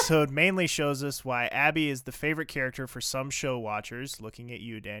episode mainly shows us why Abby is the favorite character for some show watchers. Looking at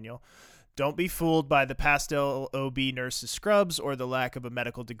you, Daniel. Don't be fooled by the pastel OB nurse's scrubs or the lack of a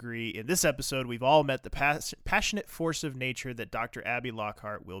medical degree. In this episode, we've all met the passionate force of nature that Dr. Abby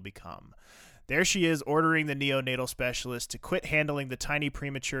Lockhart will become. There she is, ordering the neonatal specialist to quit handling the tiny,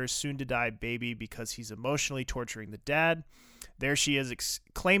 premature, soon-to-die baby because he's emotionally torturing the dad. There she is,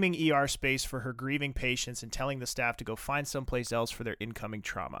 claiming ER space for her grieving patients and telling the staff to go find someplace else for their incoming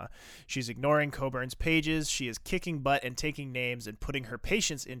trauma. She's ignoring Coburn's pages. She is kicking butt and taking names and putting her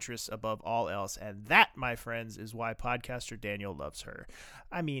patients' interests above all else. And that, my friends, is why podcaster Daniel loves her.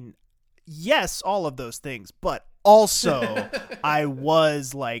 I mean, yes, all of those things, but also I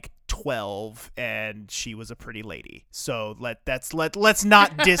was like 12 and she was a pretty lady. So let's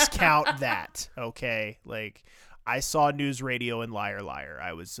not discount that, okay? Like, I saw News Radio and Liar Liar.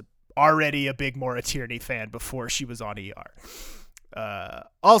 I was already a big Maura Tierney fan before she was on ER.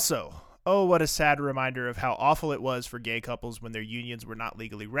 Also, oh, what a sad reminder of how awful it was for gay couples when their unions were not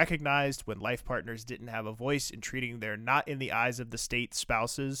legally recognized, when life partners didn't have a voice in treating their not in the eyes of the state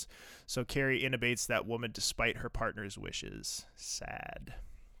spouses. So Carrie intubates that woman despite her partner's wishes. Sad.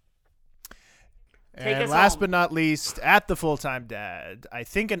 And last but not least, at the Full-Time Dad, I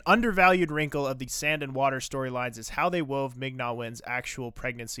think an undervalued wrinkle of the Sand and Water storylines is how they wove Ming-Na Wen's actual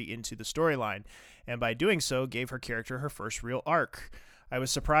pregnancy into the storyline, and by doing so, gave her character her first real arc. I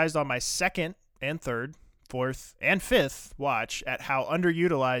was surprised on my second and third, fourth, and fifth watch at how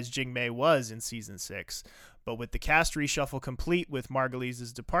underutilized Jing-Mei was in Season 6. But with the cast reshuffle complete with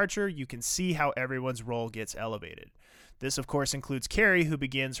Margulies' departure, you can see how everyone's role gets elevated. This, of course, includes Carrie, who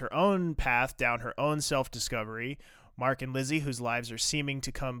begins her own path down her own self-discovery, Mark and Lizzie, whose lives are seeming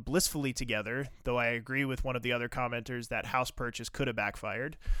to come blissfully together, though I agree with one of the other commenters that house purchase could have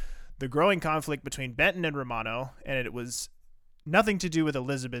backfired, the growing conflict between Benton and Romano, and it was nothing to do with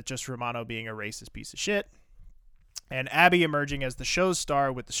Elizabeth, just Romano being a racist piece of shit, and Abby emerging as the show's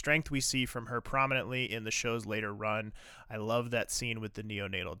star with the strength we see from her prominently in the show's later run. I love that scene with the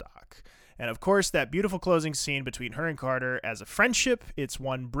neonatal doc. And of course, that beautiful closing scene between her and Carter. As a friendship, it's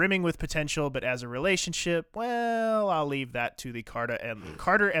one brimming with potential, but as a relationship, well, I'll leave that to the Carter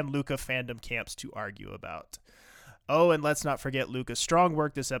and Luca fandom camps to argue about. Oh, and let's not forget Luca's strong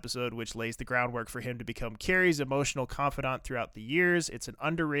work this episode, which lays the groundwork for him to become Carrie's emotional confidant throughout the years. It's an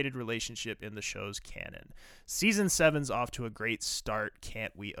underrated relationship in the show's canon. Season 7's off to a great start.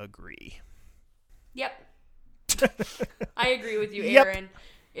 Can't we agree? Yep. I agree with you, Aaron.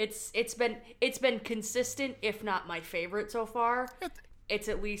 Yep. It's been consistent, if not my favorite so far. It's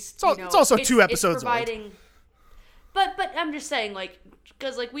at least it's also 2 episodes old. But I'm just saying, like,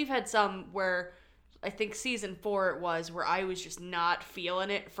 because like we've had some where I think season 4 it was where I was just not feeling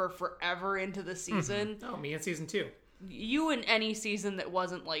it for forever into the season. Mm-hmm. Oh, me in season 2. You in any season that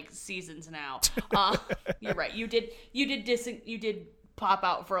wasn't like seasons now. You're right. You did pop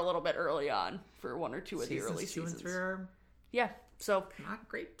out for a little bit early on for 1 or 2 of the early seasons. 2 and 3 are So not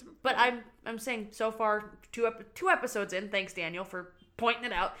great, but I'm saying so far 2 episodes in. Thanks, Daniel, for pointing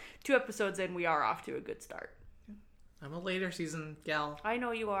it out. 2 episodes in, we are off to a good start. I'm a later season gal. I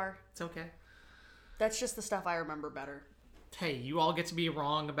know you are. It's okay. That's just the stuff I remember better. Hey, you all get to be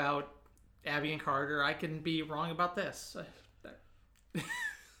wrong about Abby and Carter. I can be wrong about this.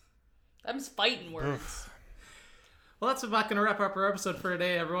 I'm just fighting words. Well, that's about going to wrap up our episode for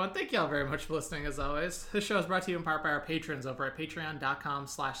today, everyone. Thank you all very much for listening, as always. This show is brought to you in part by our patrons over at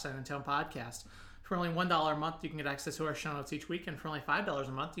patreon.com/SanAntonioPodcast. For only $1 a month, you can get access to our show notes each week, and for only $5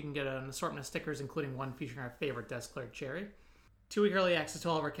 a month, you can get an assortment of stickers, including one featuring our favorite desk clerk, Cherry. 2-week early access to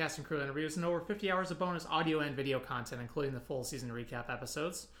all of our cast and crew interviews, and over 50 hours of bonus audio and video content, including the full season recap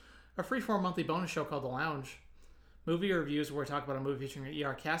episodes. A free-form monthly bonus show called The Lounge. Movie reviews where we talk about a movie featuring an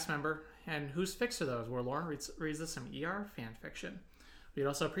ER cast member, and Who's Fixer Those, where Lauren reads us some ER fan fiction. We'd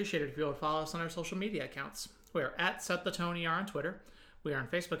also appreciate it if you would follow us on our social media accounts. We are at SetTheToneER on Twitter. We are on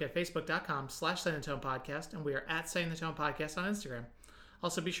Facebook at facebook.com/SetTheTonePodcast, and we are at Setting the Tone Podcast on Instagram.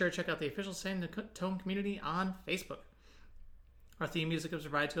 Also, be sure to check out the official Setting the Tone community on Facebook. Our theme music was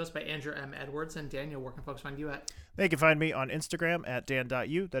provided to us by Andrew M. Edwards. And Daniel, where can folks find you at? They can find me on Instagram at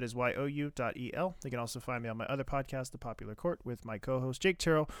dan.u, that is YOU.EL. They can also find me on my other podcast, The Popular Court, with my co-host Jake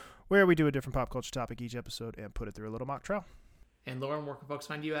Terrell, where we do a different pop culture topic each episode and put it through a little mock trial. And Lauren, where can folks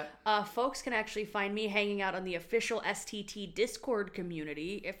find you at? Folks can actually find me hanging out on the official STT Discord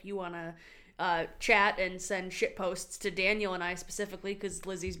community if you want to chat and send shit posts to Daniel and I specifically, because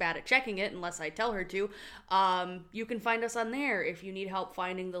Lizzie's bad at checking it unless I tell her to. You can find us on there. If you need help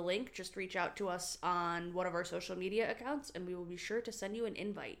finding the link, just reach out to us on one of our social media accounts and we will be sure to send you an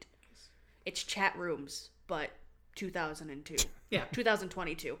invite. It's chat rooms, but 2002. Yeah.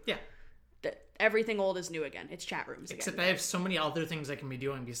 2022. Yeah. Everything old is new again. It's chat rooms again. Except I have so many other things I can be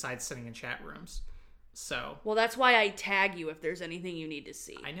doing besides sitting in chat rooms. So. Well, that's why I tag you if there's anything you need to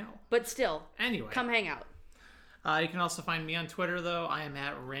see. I know. But still. Anyway. Come hang out. You can also find me on Twitter, though. I am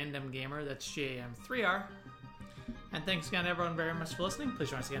at Random Gamer. That's GAM3R. And thanks again, everyone, very much for listening. Please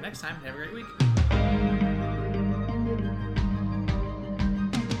join us again next time. Have a great week.